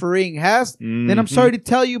refereeing has, then I'm sorry to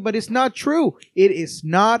tell you, but it's not true. It is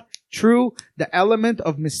not true. The element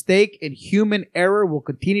of mistake and human error will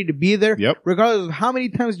continue to be there. Yep. Regardless of how many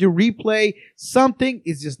times you replay, something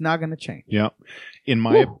is just not going to change. Yep.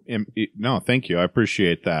 No, thank you. I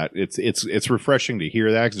appreciate that. It's refreshing to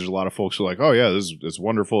hear that, because there's a lot of folks who are like, oh yeah, this is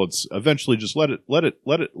wonderful. It's eventually just let it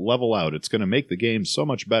level out. It's going to make the game so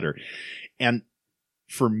much better. And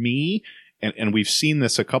for me, and we've seen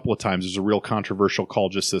this a couple of times. There's a real controversial call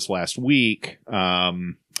just this last week.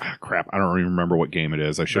 Crap, I don't even remember what game it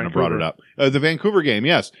is. I shouldn't have brought it up. The Vancouver game,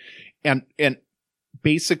 yes. And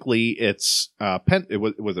basically it's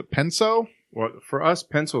was it Penso? Well, for us,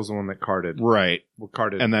 Pencil's the one that carded. Right. Well,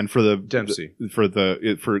 carded. And then for the Dempsey.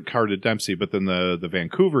 For carded Dempsey, but then the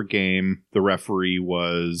Vancouver game, the referee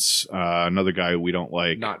was another guy we don't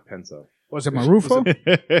like. Not Penso. Was it Marufo?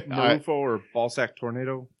 Marufo or Ballsack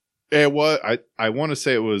Tornado? It was. I want to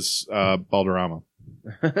say it was Balderrama.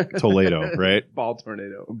 Toledo, right? Ball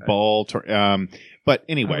Tornado. But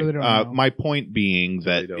anyway, really don't know. my point being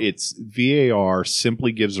that Toledo. it's VAR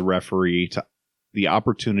simply gives a referee the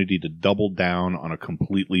opportunity to double down on a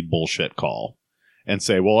completely bullshit call and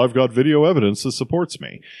say, well, I've got video evidence that supports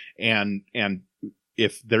me. And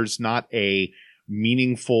if there's not a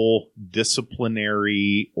meaningful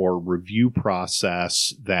disciplinary or review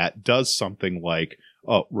process that does something like,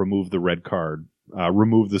 remove the red card,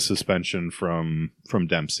 remove the suspension from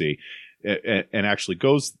Dempsey, and actually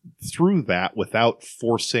goes through that without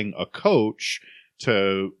forcing a coach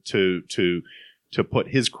to put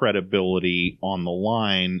his credibility on the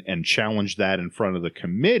line and challenge that in front of the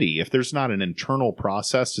committee. If there's not an internal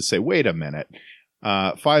process to say, wait a minute,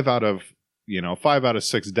 5 out of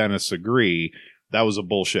 6 dentists agree that was a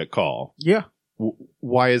bullshit call. Yeah.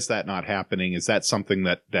 Why is that not happening? Is that something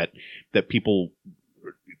that people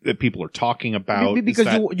are talking about?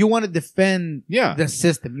 Because you want to defend Yeah. the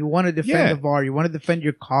system. You want to defend Yeah. the VAR. You want to defend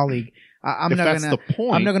your colleague. I'm If not that's gonna. the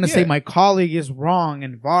point, I'm not gonna say my colleague is wrong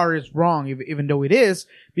and VAR is wrong, even though it is,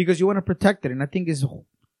 because you want to protect it. And I think it's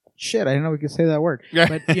shit. I didn't know we could say that word,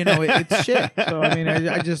 but it's shit. So I mean,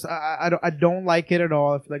 I don't like it at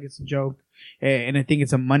all. I feel like it's a joke, and I think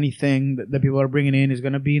it's a money thing that people are bringing in. Is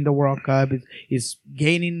going to be in the World Cup. It's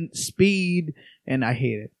gaining speed, and I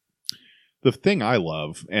hate it. The thing I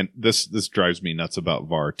love, and this drives me nuts about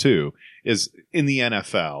VAR too, is in the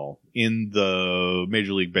NFL, in the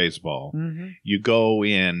Major League Baseball, you go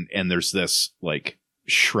in and there's this like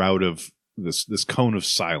shroud of this cone of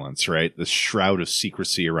silence, right? This shroud of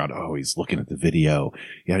secrecy around. Oh, he's looking at the video.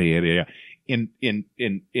 Yada yada yada.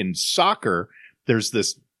 In soccer, there's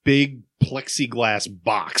this big plexiglass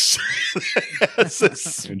box.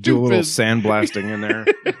 Do a little sandblasting in there.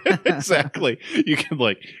 Exactly. You can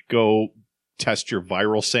like go test your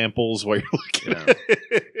viral samples while you're looking at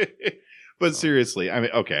it. But seriously, I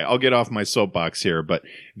mean, okay, I'll get off my soapbox here, but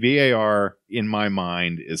VAR in my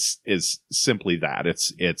mind is simply that.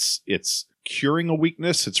 It's curing a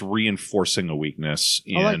weakness, it's reinforcing a weakness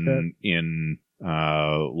in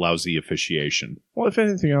lousy officiation. Well, if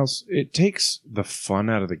anything else, it takes the fun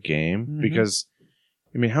out of the game because,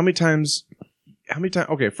 I mean, how many times?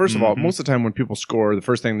 Okay, first of all, most of the time when people score, the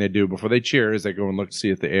first thing they do before they cheer is they go and look to see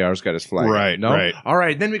if the AR's got his flag. Right, no? right. All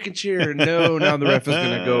right, then we can cheer. No, now the ref is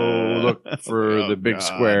going to go look for the big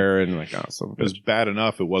square and like, oh, so it was bad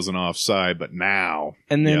enough it wasn't offside, but now.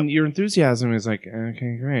 And then your enthusiasm is like,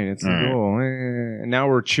 okay, great, it's a goal. And now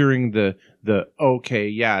we're cheering the okay,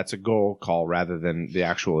 yeah, it's a goal call rather than the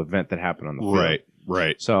actual event that happened on the field.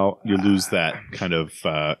 Right. So you lose that kind of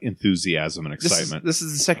enthusiasm and excitement. This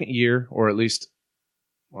is the second year, or at least,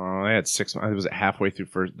 well, they had 6 months. It was halfway through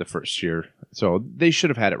the first year. So they should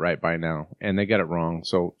have had it right by now, and they got it wrong.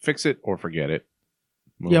 So fix it or forget it.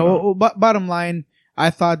 Bottom line, I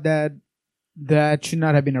thought that should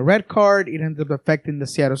not have been a red card. It ended up affecting the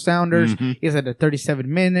Seattle Sounders. It's at the 37th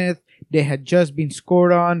minute. They had just been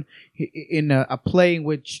scored on in a play in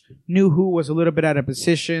which Nuhu was a little bit out of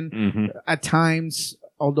position at times.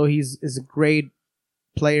 Although is a great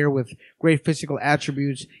player with great physical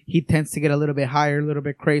attributes, he tends to get a little bit higher, a little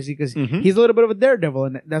bit crazy because he's a little bit of a daredevil,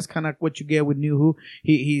 and that's kind of what you get with Nuhu.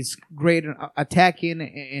 He's great at attacking,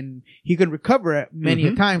 and he can recover it many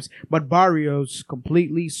a times, but Barrios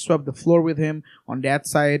completely swept the floor with him on that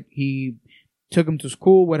side. He took him to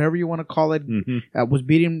school, whatever you want to call it, was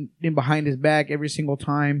beating him behind his back every single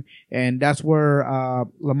time, and that's where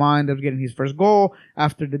Lamont ended up getting his first goal.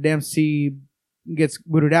 After the Dempsey gets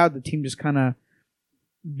booted out, the team just kind of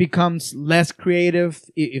becomes less creative,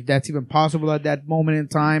 if that's even possible at that moment in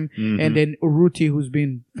time. And then Urruti, who's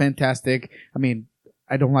been fantastic. I mean,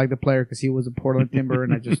 I don't like the player because he was a Portland Timber,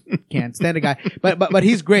 and I just can't stand the guy. But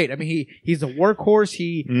he's great. I mean, he's a workhorse.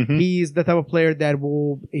 He's the type of player that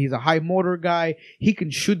he's a high motor guy. He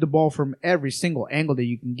can shoot the ball from every single angle that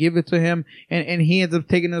you can give it to him. And he ends up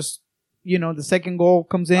taking us, the second goal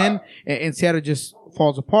comes in, and Seattle just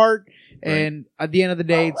falls apart. Right. And at the end of the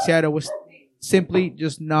day, Seattle was simply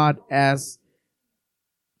just not as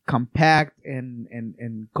compact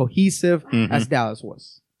and cohesive as Dallas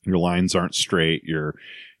was. Your lines aren't straight. You're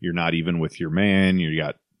not even with your man. You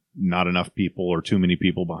got not enough people or too many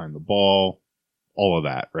people behind the ball, all of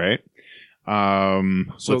that, right?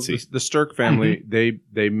 So Let's see. the Sturck family,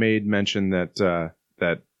 they made mention that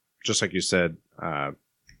that just like you said,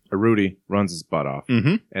 Rudy runs his butt off,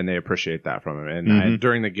 and they appreciate that from him. And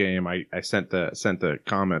during the game, I sent the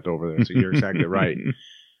comment over there. So you're exactly right.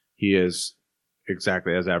 He is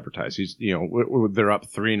exactly as advertised. He's they're up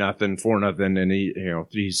 3-0, 4-0, and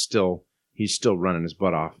he's still running his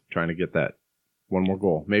butt off trying to get that one more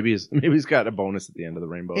goal. Maybe he's got a bonus at the end of the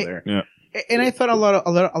rainbow there. Yeah. And I thought a lot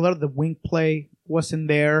of the wing play wasn't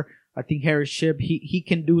there. I think Harris Ship he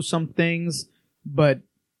can do some things, but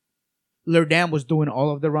Lerdam was doing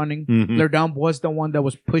all of the running. Lerdam was the one that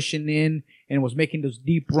was pushing in and was making those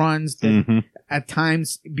deep runs. That at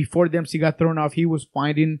times before Dempsey got thrown off, he was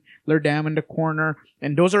finding Lerdam in the corner,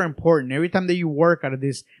 and those are important. Every time that you work out of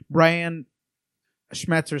this Brian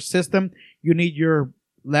Schmetzer system, you need your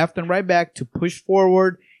left and right back to push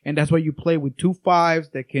forward, and that's why you play with 2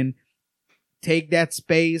 5s that can take that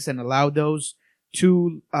space and allow those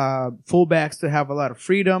two fullbacks to have a lot of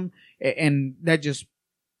freedom, and that just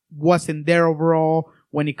wasn't there overall.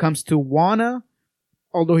 When it comes to Wana,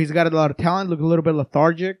 although he's got a lot of talent, looked a little bit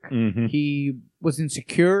lethargic. He was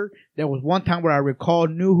insecure. There was one time where I recall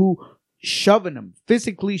Nuhu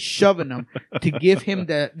physically shoving him to give him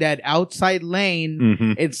that outside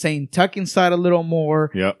lane and saying tuck inside a little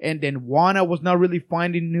more. Yep. And then Wana was not really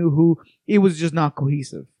finding Nuhu. It was just not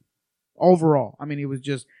cohesive overall. I mean, it was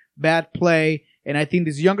just bad play. And I think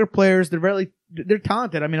these younger players, they're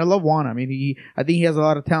talented. I mean, I love Wana. I mean, I think he has a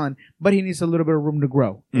lot of talent, but he needs a little bit of room to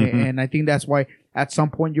grow. And I think that's why at some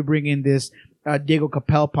point you bring in this Diego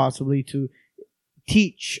Capel possibly to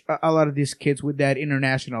teach a lot of these kids with that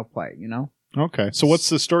international play, Okay. So what's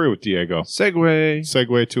the story with Diego?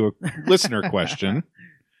 Segue to a listener question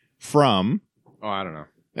from... Oh, I don't know.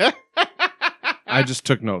 I just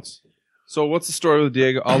took notes. So what's the story with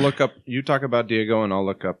Diego? I'll look up... You talk about Diego and I'll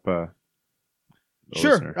look up...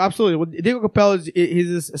 Sure, listener. absolutely. Well, Diego Capel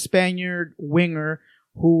is a Spaniard winger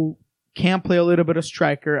who can play a little bit of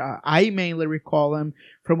striker. I mainly recall him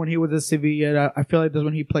from when he was at Sevilla. I feel like that's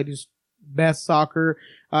when he played his best soccer.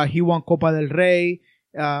 He won Copa del Rey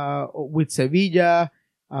with Sevilla.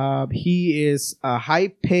 He is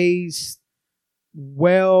high-paced,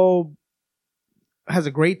 has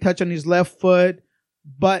a great touch on his left foot.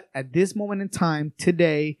 But at this moment in time,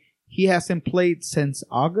 today, he hasn't played since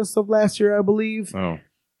August of last year, I believe. Oh.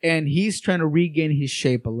 And he's trying to regain his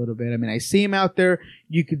shape a little bit. I mean, I see him out there.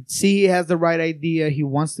 You could see he has the right idea. He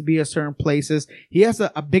wants to be at certain places. He has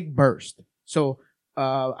a big burst. So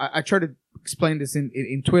I try to explain this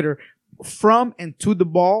in Twitter. From and to the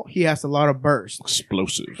ball, he has a lot of burst.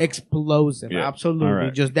 Explosive. Yeah. Absolutely.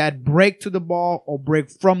 Right. Just that break to the ball or break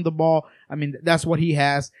from the ball. I mean, that's what he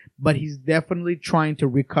has. But he's definitely trying to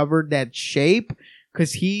recover that shape,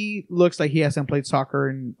 because he looks like he hasn't played soccer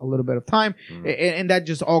in a little bit of time. And that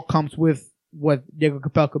just all comes with what Diego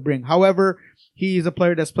Capel could bring. However, he's a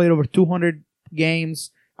player that's played over 200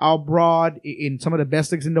 games abroad in some of the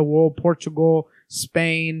best leagues in the world, Portugal,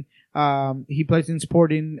 Spain. He plays in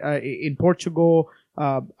Sporting in Portugal.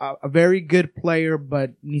 A very good player,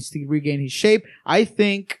 but needs to regain his shape. I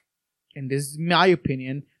think, and this is my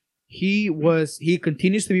opinion, he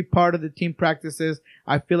continues to be part of the team practices.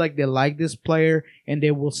 I feel like they like this player and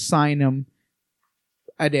they will sign him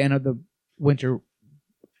at the end of the winter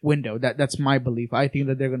window. That's my belief. I think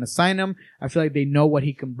that they're going to sign him. I feel like they know what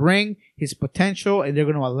he can bring, his potential, and they're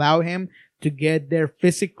going to allow him to get there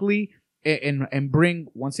physically and bring,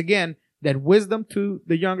 once again, that wisdom to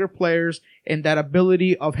the younger players and that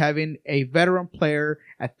ability of having a veteran player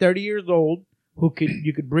at 30 years old who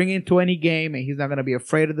you could bring into any game, and he's not going to be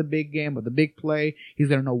afraid of the big game or the big play. He's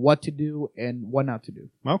going to know what to do and what not to do.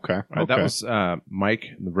 Okay. Right, that was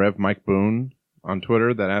Mike, the Rev Mike Boone on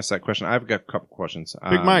Twitter that asked that question. I've got a couple questions.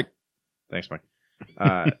 Big Mike. Thanks, Mike.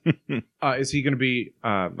 Is he going to be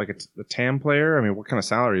like a TAM player? I mean, what kind of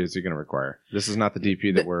salary is he going to require? This is not the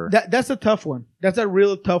DP that we're... That's a tough one. That's a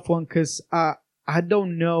real tough one, because I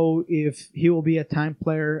don't know if he will be a TAM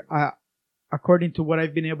player. According to what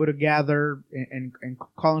I've been able to gather and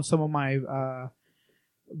calling some of my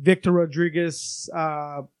Victor Rodriguez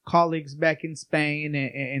colleagues back in Spain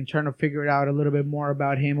and trying to figure it out a little bit more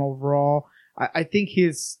about him overall, I think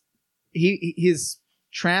his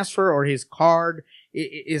transfer or his card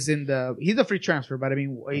is he's a free transfer, but I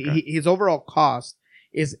mean, his overall cost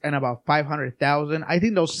is in about $500,000. I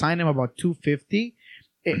think they'll sign him about $250,000,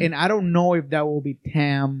 and I don't know if that will be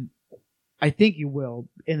TAM. I think he will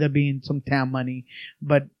end up being some TAM money,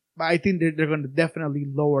 but I think they're going to definitely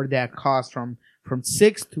lower that cost from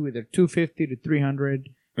 $6 to either $250 to $300.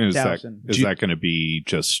 Is that going to be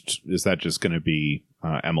is that just going to be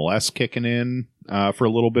MLS kicking in for a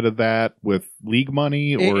little bit of that with league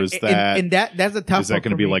money, or is that's a tough? Is that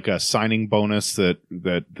going to be like a signing bonus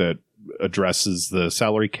that addresses the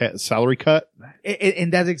salary cut?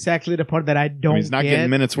 And that's exactly the part that I don't. He's not getting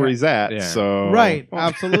minutes where he's at. Yeah. So right,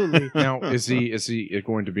 absolutely. Now, is he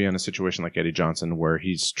going to be in a situation like Eddie Johnson where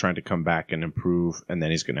he's trying to come back and improve, and then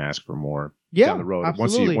he's going to ask for more down the road?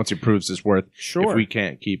 Absolutely. Once he proves his worth. Sure. If we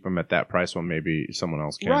can't keep him at that price, well, maybe someone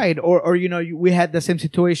else can. Right, or we had the same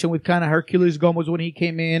situation with kind of Herculez Gomez when he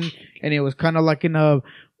came in, and it was kind of like in a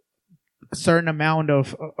certain amount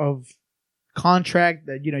of contract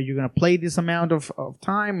that you're going to play this amount of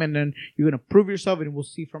time, and then you're going to prove yourself, and we'll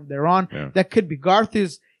see from there on. Yeah. That could be. Garth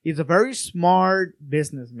is a very smart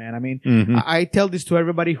businessman. I mean, I tell this to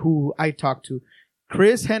everybody who I talk to.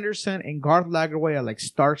 Chris Henderson and Garth Lagerwey are like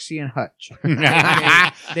Starsky and Hutch.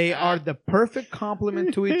 They are the perfect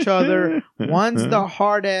complement to each other. One's the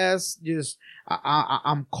hard ass, just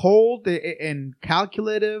I'm cold and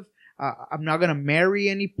calculative. I'm not going to marry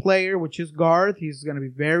any player, which is Garth. He's going to be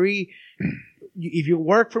very... If you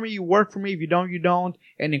work for me, you work for me. If you don't, you don't.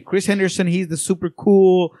 And then Chris Henderson, he's the super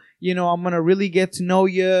cool, I'm going to really get to know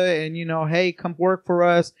you. And, hey, come work for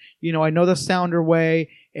us. I know the Sounder way.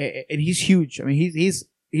 And he's huge. I mean,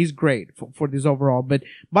 he's great for this overall. But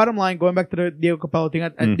bottom line, going back to the Diego Capello thing,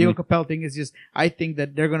 Diego Capello thing is just, I think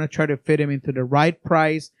that they're going to try to fit him into the right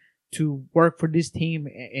price to work for this team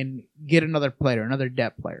and get another player, another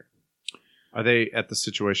depth player. Are they at the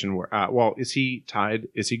situation where, is he tied?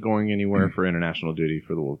 Is he going anywhere for international duty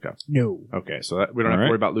for the World Cup? No. Okay, so we don't have to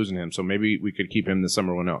worry about losing him. So maybe we could keep him this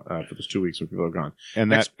summer for those 2 weeks when people are gone.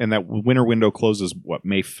 And that winter window closes, what,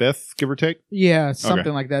 May 5th, give or take? Yeah,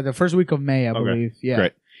 something like that. The first week of May, I believe. Yeah.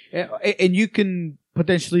 Great. And you can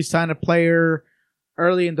potentially sign a player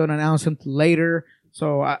early and don't announce him till later.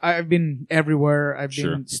 So I've been everywhere. I've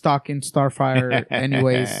been stalking Starfire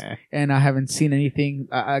anyways, and I haven't seen anything.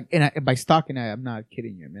 By stalking, I'm not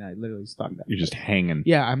kidding you. I mean, I literally stalked that. You're just hanging.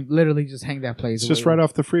 Yeah, I'm literally just hanging that place. It's just right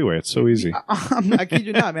off the freeway. It's so easy. I kid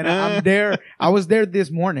you not, man. I'm there. I was there this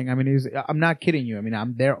morning. I mean, I'm not kidding you. I mean,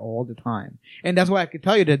 I'm there all the time. And that's why I can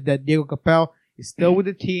tell you that Diego Capel is still with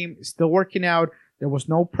the team, still working out. There was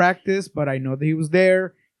no practice, but I know that he was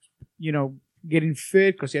there, getting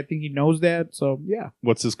fit, because I think he knows that. So yeah.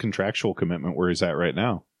 What's his contractual commitment where he's at right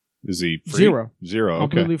now? Is he free? Zero. Okay.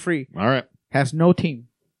 Completely free. All right. Has no team.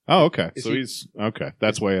 Oh, okay. He's okay.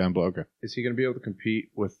 That's why I'm okay. Is he going to be able to compete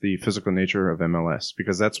with the physical nature of MLS?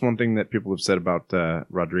 Because that's one thing that people have said about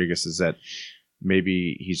Rodriguez, is that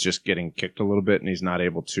maybe he's just getting kicked a little bit and he's not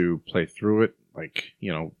able to play through it. Like,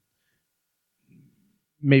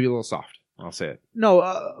 maybe a little soft. I'll say it.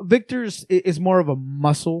 No, Victor's is more of a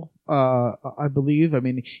muscle, I believe. I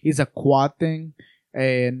mean, he's a quad thing.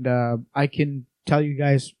 And I can tell you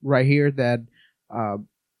guys right here that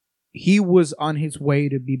he was on his way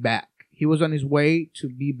to be back. He was on his way to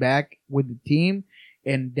be back with the team,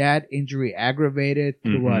 and that injury aggravated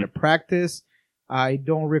throughout the practice. I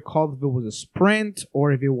don't recall if it was a sprint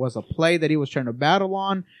or if it was a play that he was trying to battle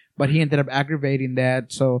on, but he ended up aggravating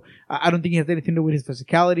that. So I don't think it has anything to do with his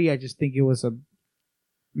physicality. I just think it was a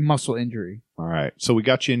muscle injury. All right. So we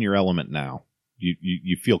got you in your element now.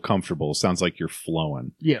 You feel comfortable. Sounds like you're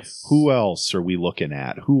flowing. Yes. Who else are we looking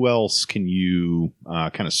at? Who else can you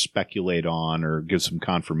kind of speculate on or give some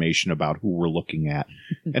confirmation about who we're looking at?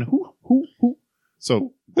 And who?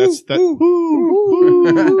 So that's that.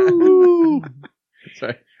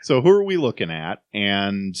 Sorry. So who are we looking at,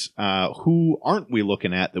 and who aren't we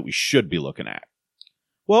looking at that we should be looking at?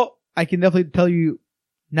 Well, I can definitely tell you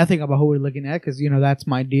nothing about who we're looking at because, that's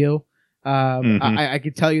my deal. I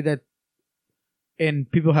can tell you that, and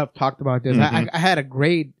people have talked about this. I had a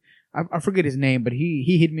great, I forget his name, but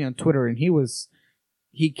he hit me on Twitter, and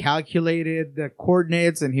he calculated the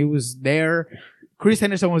coordinates, and he was there. Chris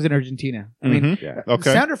Henderson was in Argentina. I mean,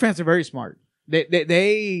 okay. Sounder fans are very smart.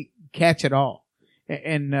 They catch it all.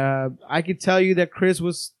 And I could tell you that Chris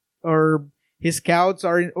his scouts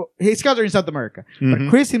are in South America, but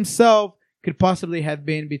Chris himself could possibly have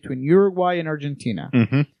been between Uruguay and Argentina.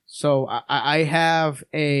 So I have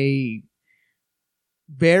a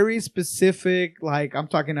very specific, like I'm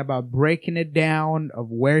talking about breaking it down of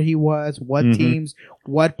where he was, what teams,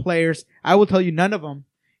 what players. I will tell you none of them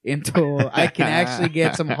until I can actually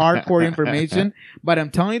get some hardcore information. But I'm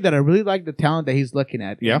telling you that I really like the talent that he's looking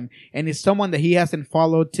at. Yeah. And it's someone that he hasn't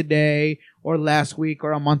followed today or last week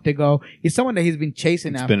or a month ago. He's someone that he's been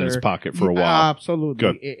chasing It's after. been in his pocket for a while. Absolutely.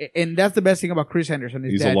 Good. And that's the best thing about Chris Henderson.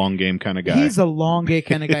 Is He's that a long game kind of guy. He's a long game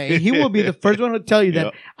kind of guy. And he will be the first one to tell you that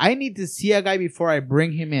Yep. I need to see a guy before I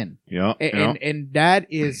bring him in. Yeah. And that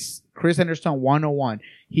is Chris Henderson 101.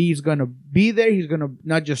 He's going to be there. He's going to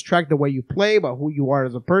not just track the way you play, but who you are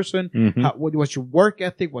as a person. Mhm. What's your work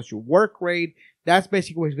ethic? What's your work rate? That's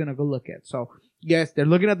basically what he's going to go look at. So, yes, they're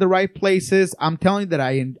looking at the right places. I'm telling you that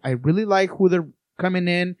I really like who they're coming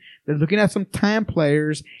in. They're looking at some time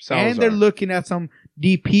players, and they're looking at some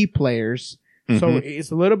DP players. So Mhm.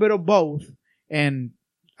 it's a little bit of both. And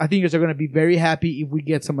I think they're going to be very happy if we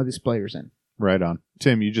get some of these players in. Right on.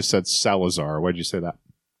 Tim, you just said Salazar. Why'd you say that?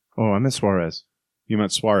 Oh, I miss Suarez. You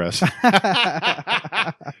meant Suarez.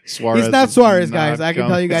 He's not Suarez, guys. I can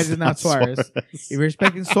tell you guys it's not Suarez. If you're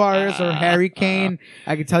expecting Suarez or Harry Kane,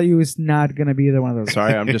 I can tell you it's not going to be either one of those.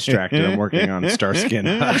 Sorry, I'm distracted. I'm working on Starskin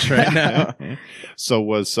Hutch right now. So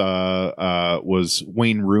was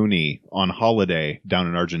Wayne Rooney on holiday down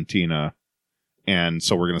in Argentina, and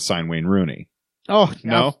so we're going to sign Wayne Rooney. Oh,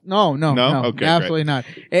 No? No. Okay, absolutely not.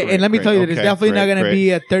 Great, And let me great. tell you that it's Okay, definitely not great, going to great. be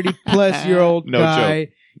a 30-plus-year-old No guy.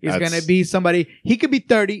 joke. It's That's- going to be somebody. He could be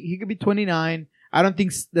 30. He could be 29. I don't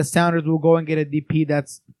think the Sounders will go and get a DP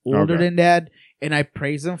that's older Okay. than that, and I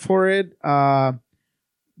praise him for it.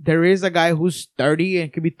 There is a guy who's 30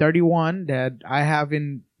 and could be 31 that I have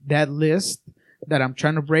in that list that I'm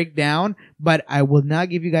trying to break down, but I will not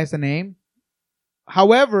give you guys a name.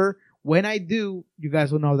 However, when I do, you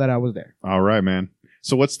guys will know that I was there. All right, man.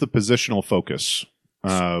 So what's the positional focus?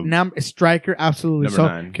 Striker, absolutely. Number So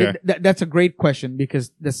 9. Okay. that's a great question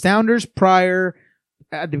because the Sounders prior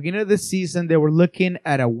at the beginning of the season they were looking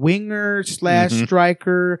at a winger / Mhm.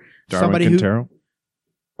 striker, Darwin somebody Quintero.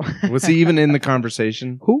 Was he even in the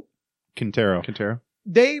conversation? who Quintero. Quintero.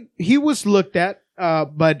 he was looked at,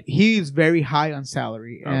 but he's very high on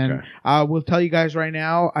salary. And Okay. I will tell you guys right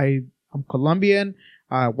now, I'm Colombian.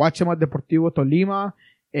 I watch him at Deportivo Tolima,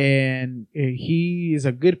 and he is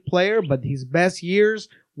a good player, but his best years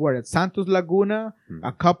were at Santos Laguna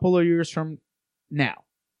a couple of years from now.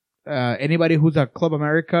 Anybody who's a Club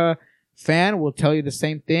America fan will tell you the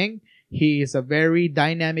same thing. He is a very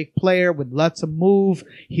dynamic player with lots of move.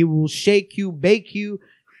 He will shake you, bake you,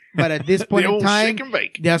 but at this point The in old time, shake and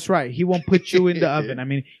bake. that's right. He won't put you in the oven. I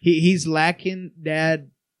mean, he's lacking that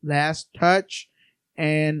last touch.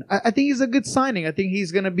 And I think he's a good signing. I think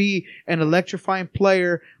he's going to be an electrifying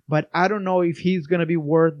player, but I don't know if he's going to be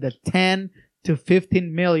worth the 10 to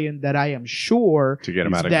 15 million that I am sure To get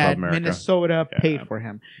him out of that Club America. Minnesota Yeah. paid for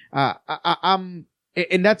him.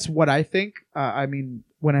 And that's what I think. I mean,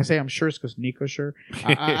 when I say I'm sure, it's because Nico's sure.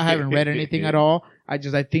 I haven't read anything at all. I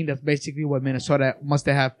think that's basically what Minnesota must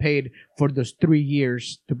have paid for those 3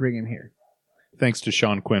 years to bring him here. Thanks to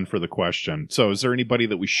Sean Quinn for the question. So is there anybody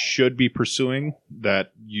that we should be pursuing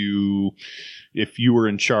that you, if you were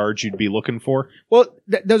in charge, you'd be looking for? Well,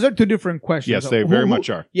 those are two different questions. Yes, they very much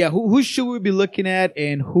are. Yeah, who should we be looking at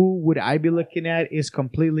and who would I be looking at is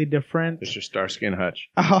completely different. Mr. Starskin Hutch.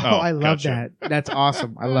 Oh, I love gotcha. that. That's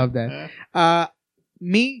awesome. I love that.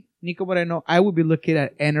 Me, Nico Moreno, I would be looking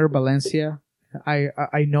at Ener Valencia.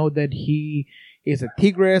 I know that he is a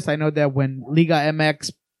Tigres. I know that when Liga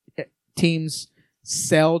MX teams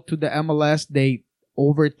sell to the MLS, they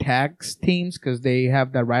overtax teams because they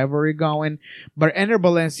have that rivalry going. But Ener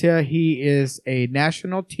Valencia, he is a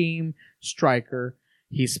national team striker.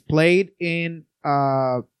 He's played in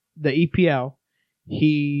the EPL.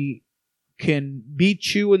 He can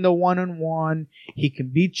beat you in the one-on-one. He can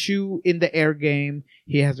beat you in the air game.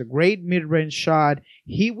 He has a great mid-range shot.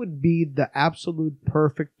 He would be the absolute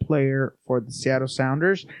perfect player for the Seattle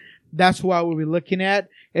Sounders. That's who I will be looking at.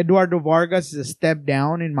 Eduardo Vargas is a step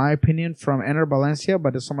down, in my opinion, from Ener Valencia,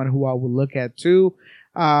 but it's someone who I will look at too.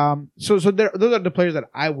 So those are the players that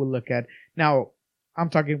I will look at. Now, I'm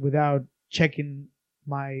talking without checking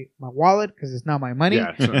my wallet because it's not my money.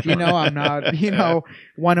 Yeah, sure. I'm not,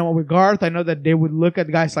 one-on-one with Garth. I know that they would look at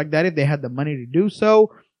guys like that if they had the money to do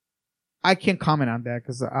so. I can't comment on that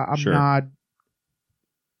because I'm Sure. not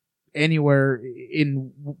anywhere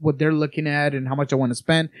in what they're looking at and how much I want to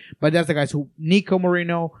spend. But that's the guys who Nico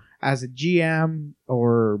Moreno as a GM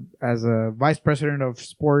or as a vice president of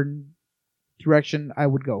sport direction, I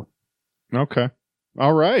would go. Okay.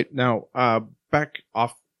 All right. Now, back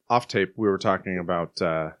off tape, we were talking about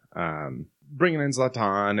bringing in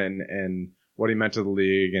Zlatan and what he meant to the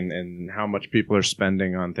league and how much people are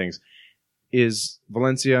spending on things. Is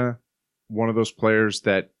Valencia one of those players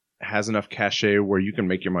that has enough cachet where you can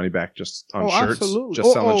make your money back just on shirts, absolutely.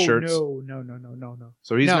 just selling shirts. No.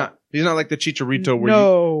 So he's No. not like the Chicharito where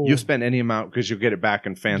No. you spend any amount because you'll get it back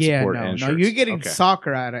in fan support and shirts. No, you're getting Okay.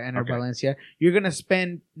 soccer out of Ener Okay. Valencia. You're gonna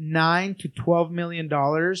spend $9 to $12 million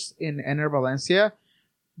in Ener Valencia,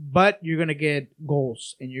 but you're gonna get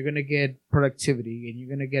goals and you're gonna get productivity and you're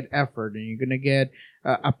gonna get effort and you're gonna get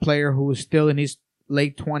a player who is still in his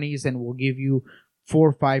late 20s and will give you 4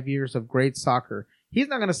 or 5 years of great soccer. He's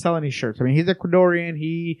not gonna sell any shirts. I mean, he's Ecuadorian.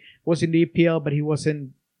 He was in the EPL, but he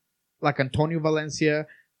wasn't like Antonio Valencia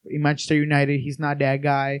in Manchester United. He's not that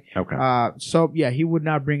guy. Okay. So yeah, he would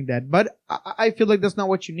not bring that. But I feel like that's not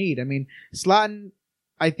what you need. I mean, Zlatan,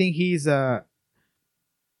 I think he's a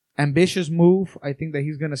ambitious move. I think that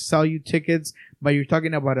he's gonna sell you tickets, but you're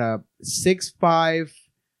talking about a 6'5"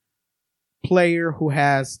 player who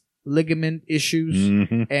has ligament issues,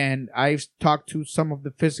 Mhm. and I've talked to some of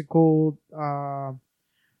the physical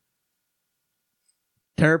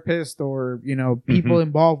therapists or people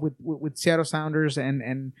involved with Seattle Sounders,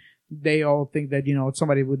 and they all think that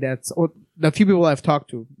somebody with that, or the few people I've talked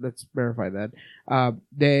to, let's verify that,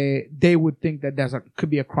 they would think that could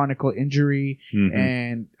be a chronic injury, Mhm.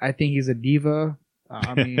 and I think he's a diva.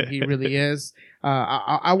 I mean, he really is.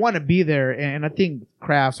 I want to be there, and I think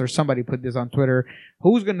Crafts or somebody put this on Twitter.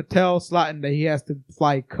 Who's going to tell Zlatan that he has to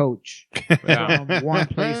fly coach from one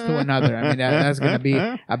place to another? I mean, that's going to be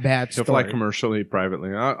a bad He'll story. fly commercially,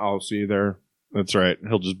 privately. I'll see you there. That's right.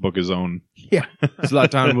 He'll just book his own.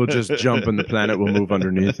 Zlatan will just jump and the planet will move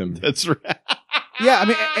underneath him. That's right. Yeah,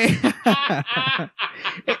 I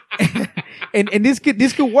mean, and this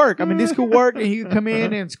could work. I mean, this could work, and he could come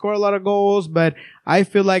in and score a lot of goals. But I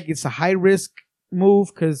feel like it's a high risk move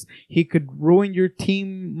because he could ruin your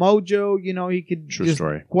team mojo. He could True just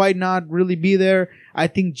story. quite not really be there. I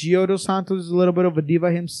think Gio dos Santos is a little bit of a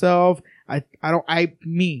diva himself. I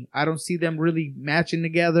don't see them really matching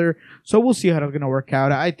together. So we'll see how that's gonna work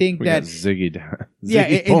out. I think We that got Ziggy. Ziggy yeah,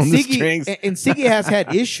 and pulling the strings. Ziggy has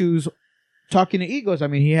had issues talking to Eagles. I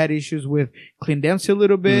mean, he had issues with Clint Dempsey a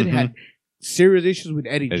little bit, Mhm. had serious issues with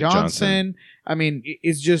Eddie Johnson. Johnson. I mean,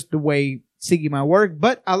 it's just the way Ziggy might work.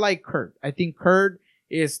 But I like Kurt. I think Kurt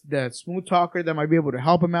is the smooth talker that might be able to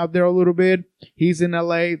help him out there a little bit. He's in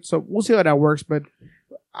LA, so we'll see how that works. But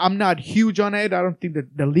I'm not huge on it. I don't think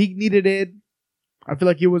that the league needed it. I feel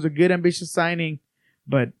like it was a good, ambitious signing,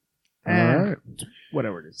 but All right.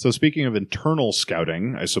 whatever it is. So speaking of internal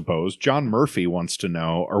scouting, I suppose, John Murphy wants to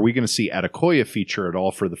know, are we going to see Adekoya feature at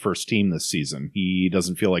all for the first team this season? He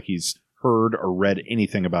doesn't feel like he's heard or read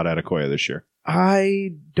anything about Adekoya this year.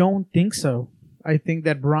 I don't think so. I think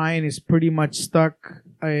that Brian is pretty much stuck,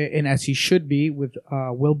 and as he should be, with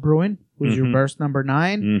Will Bruin, who's your Mhm. verse number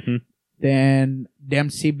 9. Mm-hmm. Then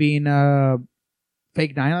Dempsey being a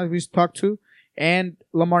fake 9, like we talked to, and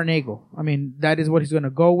Lamar Nagel. I mean, that is what he's going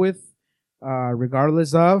to go with,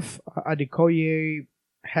 regardless of. Adekoye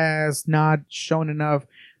has not shown enough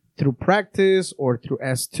through practice or through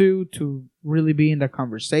S2 to really be in the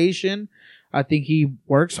conversation. I think he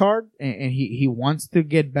works hard and he wants to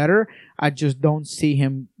get better. I just don't see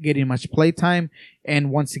him getting much play time.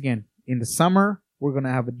 And once again, in the summer, we're going to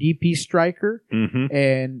have a DP striker, Mm-hmm.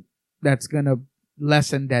 and that's going to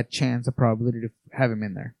lessen that chance of probability to have him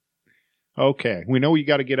in there. Okay. We know you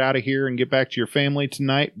got to get out of here and get back to your family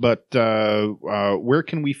tonight, but where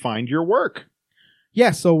can we find your work?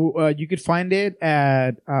 Yeah, so you could find it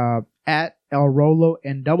at El Rolo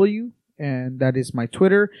NW, and that is my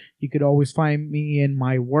Twitter. You could always find me in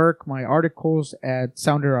my work, my articles at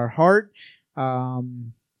Sounder Our Heart.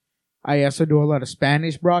 I also do a lot of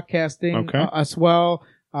Spanish broadcasting Okay. as well,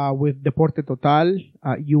 with Deporte Total,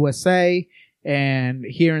 USA, and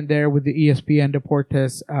here and there with the ESPN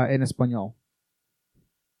Deportes in Espanol.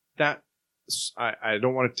 That I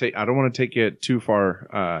don't want to take it too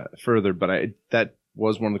far further, but that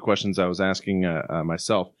was one of the questions I was asking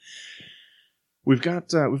myself. We've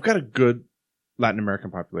got a good Latin American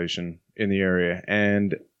population in the area,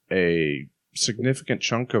 and a significant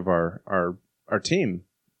chunk of our team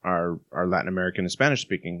are Latin American and Spanish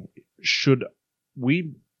speaking. Should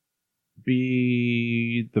we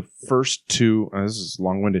be the first to? This is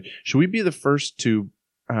long winded. Should we be the first to,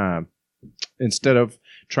 instead of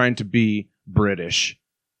trying to be British,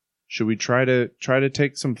 should we try to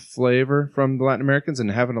take some flavor from the Latin Americans and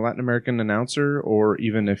having a Latin American announcer, or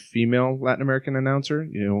even a female Latin American announcer?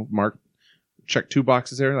 Mark, check 2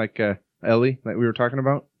 boxes there, like Ellie, like we were talking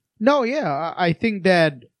about. No, yeah, I think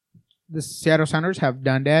that the Seattle Sounders have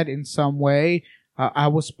done that in some way. I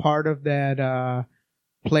was part of that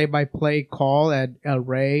play-by-play call at El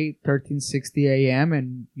Rey 1360 AM,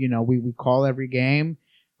 and we call every game.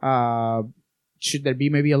 should there be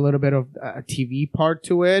maybe a little bit of a TV part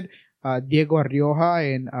to it? Diego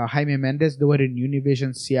Rioja and Jaime Mendez do it in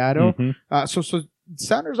Univision Seattle. So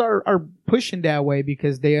Sounders are pushing that way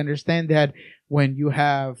because they understand that when you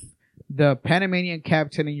have the Panamanian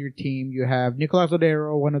captain in your team, you have Nicolas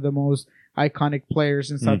Odero, one of the most iconic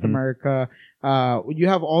players in South America. You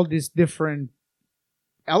have all these different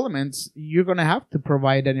elements. You're going to have to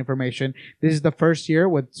provide that information. This is the first year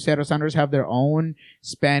with Seattle Sounders have their own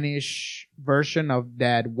Spanish version of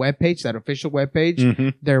that webpage, that official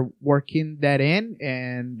webpage. They're working that in,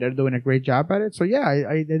 and they're doing a great job at it. So yeah,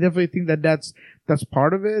 I definitely think that's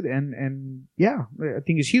part of it, and yeah, I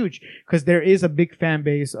think it's huge because there is a big fan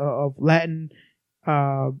base of Latin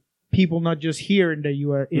people, not just here in the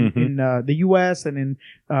U.S. in the U.S. and in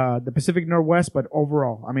the Pacific Northwest, but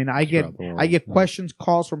overall. I mean, I get questions,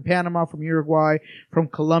 calls from Panama, from Uruguay, from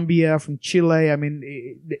Colombia, from Chile. I mean,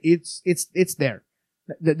 it's there.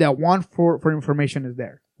 That want for information is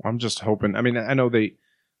there. I'm just hoping. I mean, I know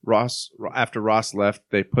after Ross left,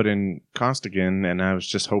 they put in Costigan, and I was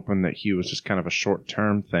just hoping that he was just kind of a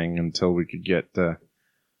short-term thing until we could get.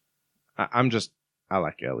 I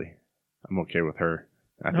like Ellie. I'm okay with her.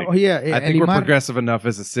 I think we're progressive enough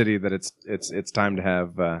as a city that it's time to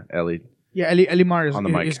have Ellie. Yeah,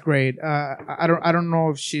 Elimar is great. I don't know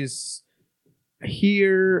if she's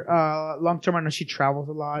here long term. I know she travels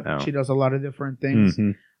a lot. No. She does a lot of different things.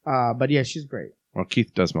 But yeah, she's great. Well,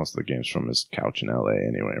 Keith does most of the games from his couch in LA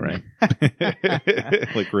anyway, right?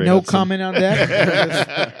 Like no comment on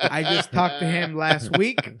that. I just talked to him last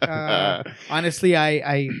week. Honestly,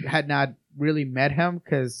 I had not really met him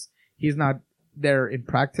because he's not there in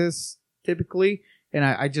practice typically, and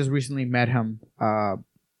I just recently met him a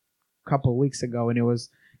couple of weeks ago, and it was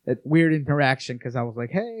a weird interaction because I was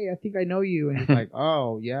like, "Hey, I think I know you," and he's like,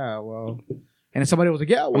 "Oh yeah, well," and somebody was like,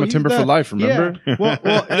 "Yeah, well, I'm a Timber for life, remember?" Yeah. Well,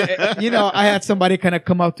 I had somebody kind of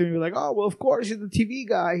come up to me like, "Oh, well, of course, he's the TV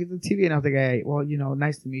guy. He's the TV," and I was like, "Hey, well,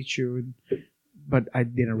 nice to meet you," but I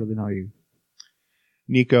didn't really know you.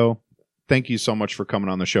 Nico, thank you so much for coming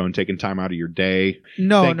on the show and taking time out of your day.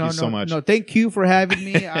 Thank you so much. No, thank you for having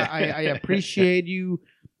me. I appreciate you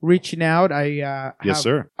reaching out. I yes,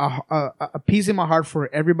 sir. A piece in my heart for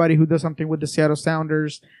everybody who does something with the Seattle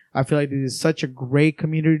Sounders. I feel like this is such a great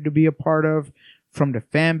community to be a part of, from the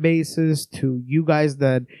fan bases to you guys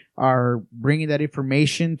that are bringing that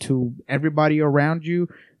information to everybody around you.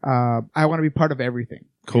 I want to be part of everything.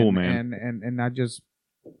 Cool, man. And not just.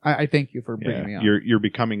 I thank you for bringing me on. You're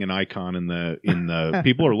becoming an icon in the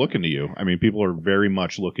people are looking to you. I mean, people are very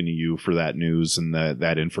much looking to you for that news and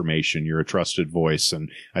that information. You're a trusted voice,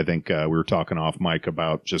 and I think we were talking off mic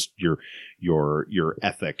about just your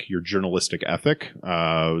ethic, your journalistic ethic,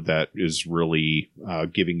 that is really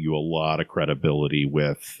giving you a lot of credibility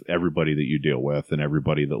with everybody that you deal with and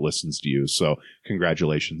everybody that listens to you. So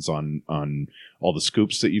congratulations on all the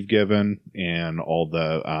scoops that you've given and all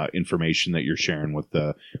the information that you're sharing with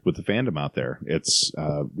the fandom out there. It's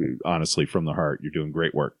honestly from the heart. You're doing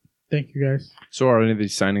great work. Thank you, guys. So are any of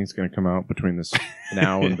these signings going to come out between this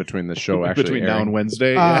now and between the show actually between airing? now and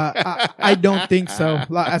Wednesday? I don't think so.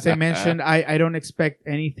 As I mentioned, I don't expect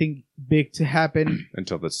anything big to happen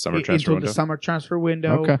until the summer transfer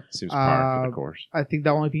window. Okay. Seems par for the course. I think the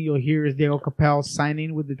only thing you'll hear is Diego Capel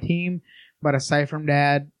signing with the team. But aside from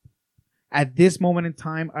that, at this moment in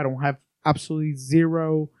time, I don't have absolutely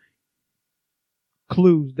zero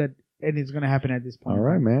clues that anything's going to happen at this point. All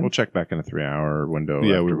right, man. We'll check back in a 3-hour window.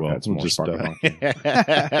 Yeah, we will. We'll just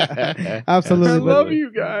absolutely. I love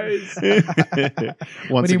you guys.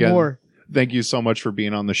 Once again, more. Thank you so much for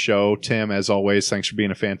being on the show, Tim. As always, thanks for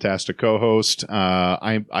being a fantastic co-host.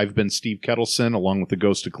 I've been Steve Kettleson, along with the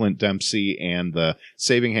ghost of Clint Dempsey and the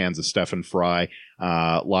saving hands of Stephen Fry,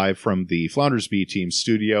 live from the Flounders B Team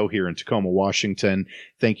studio here in Tacoma, Washington.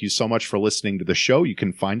 Thank you so much for listening to the show. You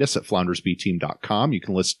can find us at floundersbteam.com. You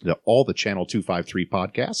can listen to all the Channel 253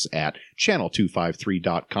 podcasts at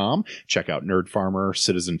channel253.com. Check out Nerd Farmer,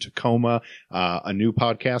 Citizen Tacoma, a new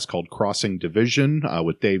podcast called Crossing Division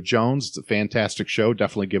with Dave Jones. It's a fantastic show.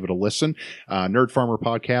 Definitely give it a listen. Nerd Farmer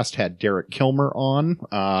podcast had Derek Kilmer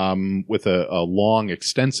on with a long,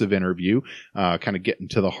 extensive interview, kind of getting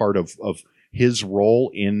to the heart of his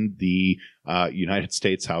role in the United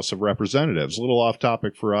States House of Representatives. A little off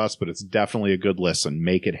topic for us, but it's definitely a good listen.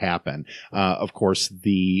 Make it happen. Of course,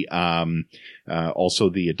 also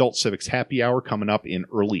the Adult Civics Happy Hour coming up in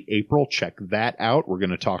early April. Check that out. We're going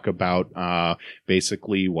to talk about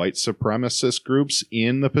basically white supremacist groups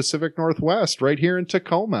in the Pacific Northwest, right here in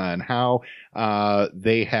Tacoma, and how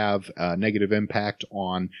they have a negative impact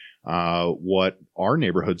on what our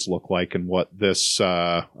neighborhoods look like and what this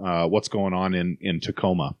what's going on in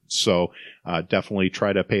Tacoma. So definitely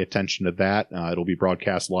try to pay attention to that. It'll be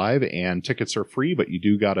broadcast live, and tickets are free, but you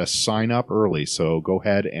do got to sign up early. So go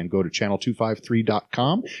ahead and go to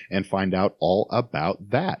channel253.com and find out all about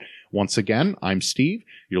that. Once again, I'm Steve.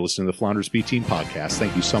 You're listening to the Flounders B Team podcast.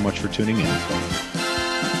 Thank you so much for tuning in.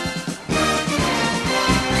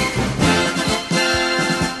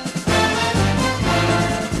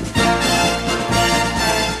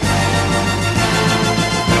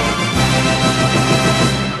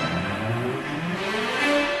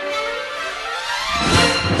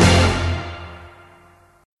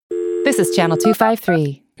 This is Channel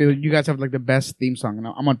 253. Dude, you guys have like the best theme song. And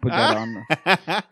I'm gonna put that on.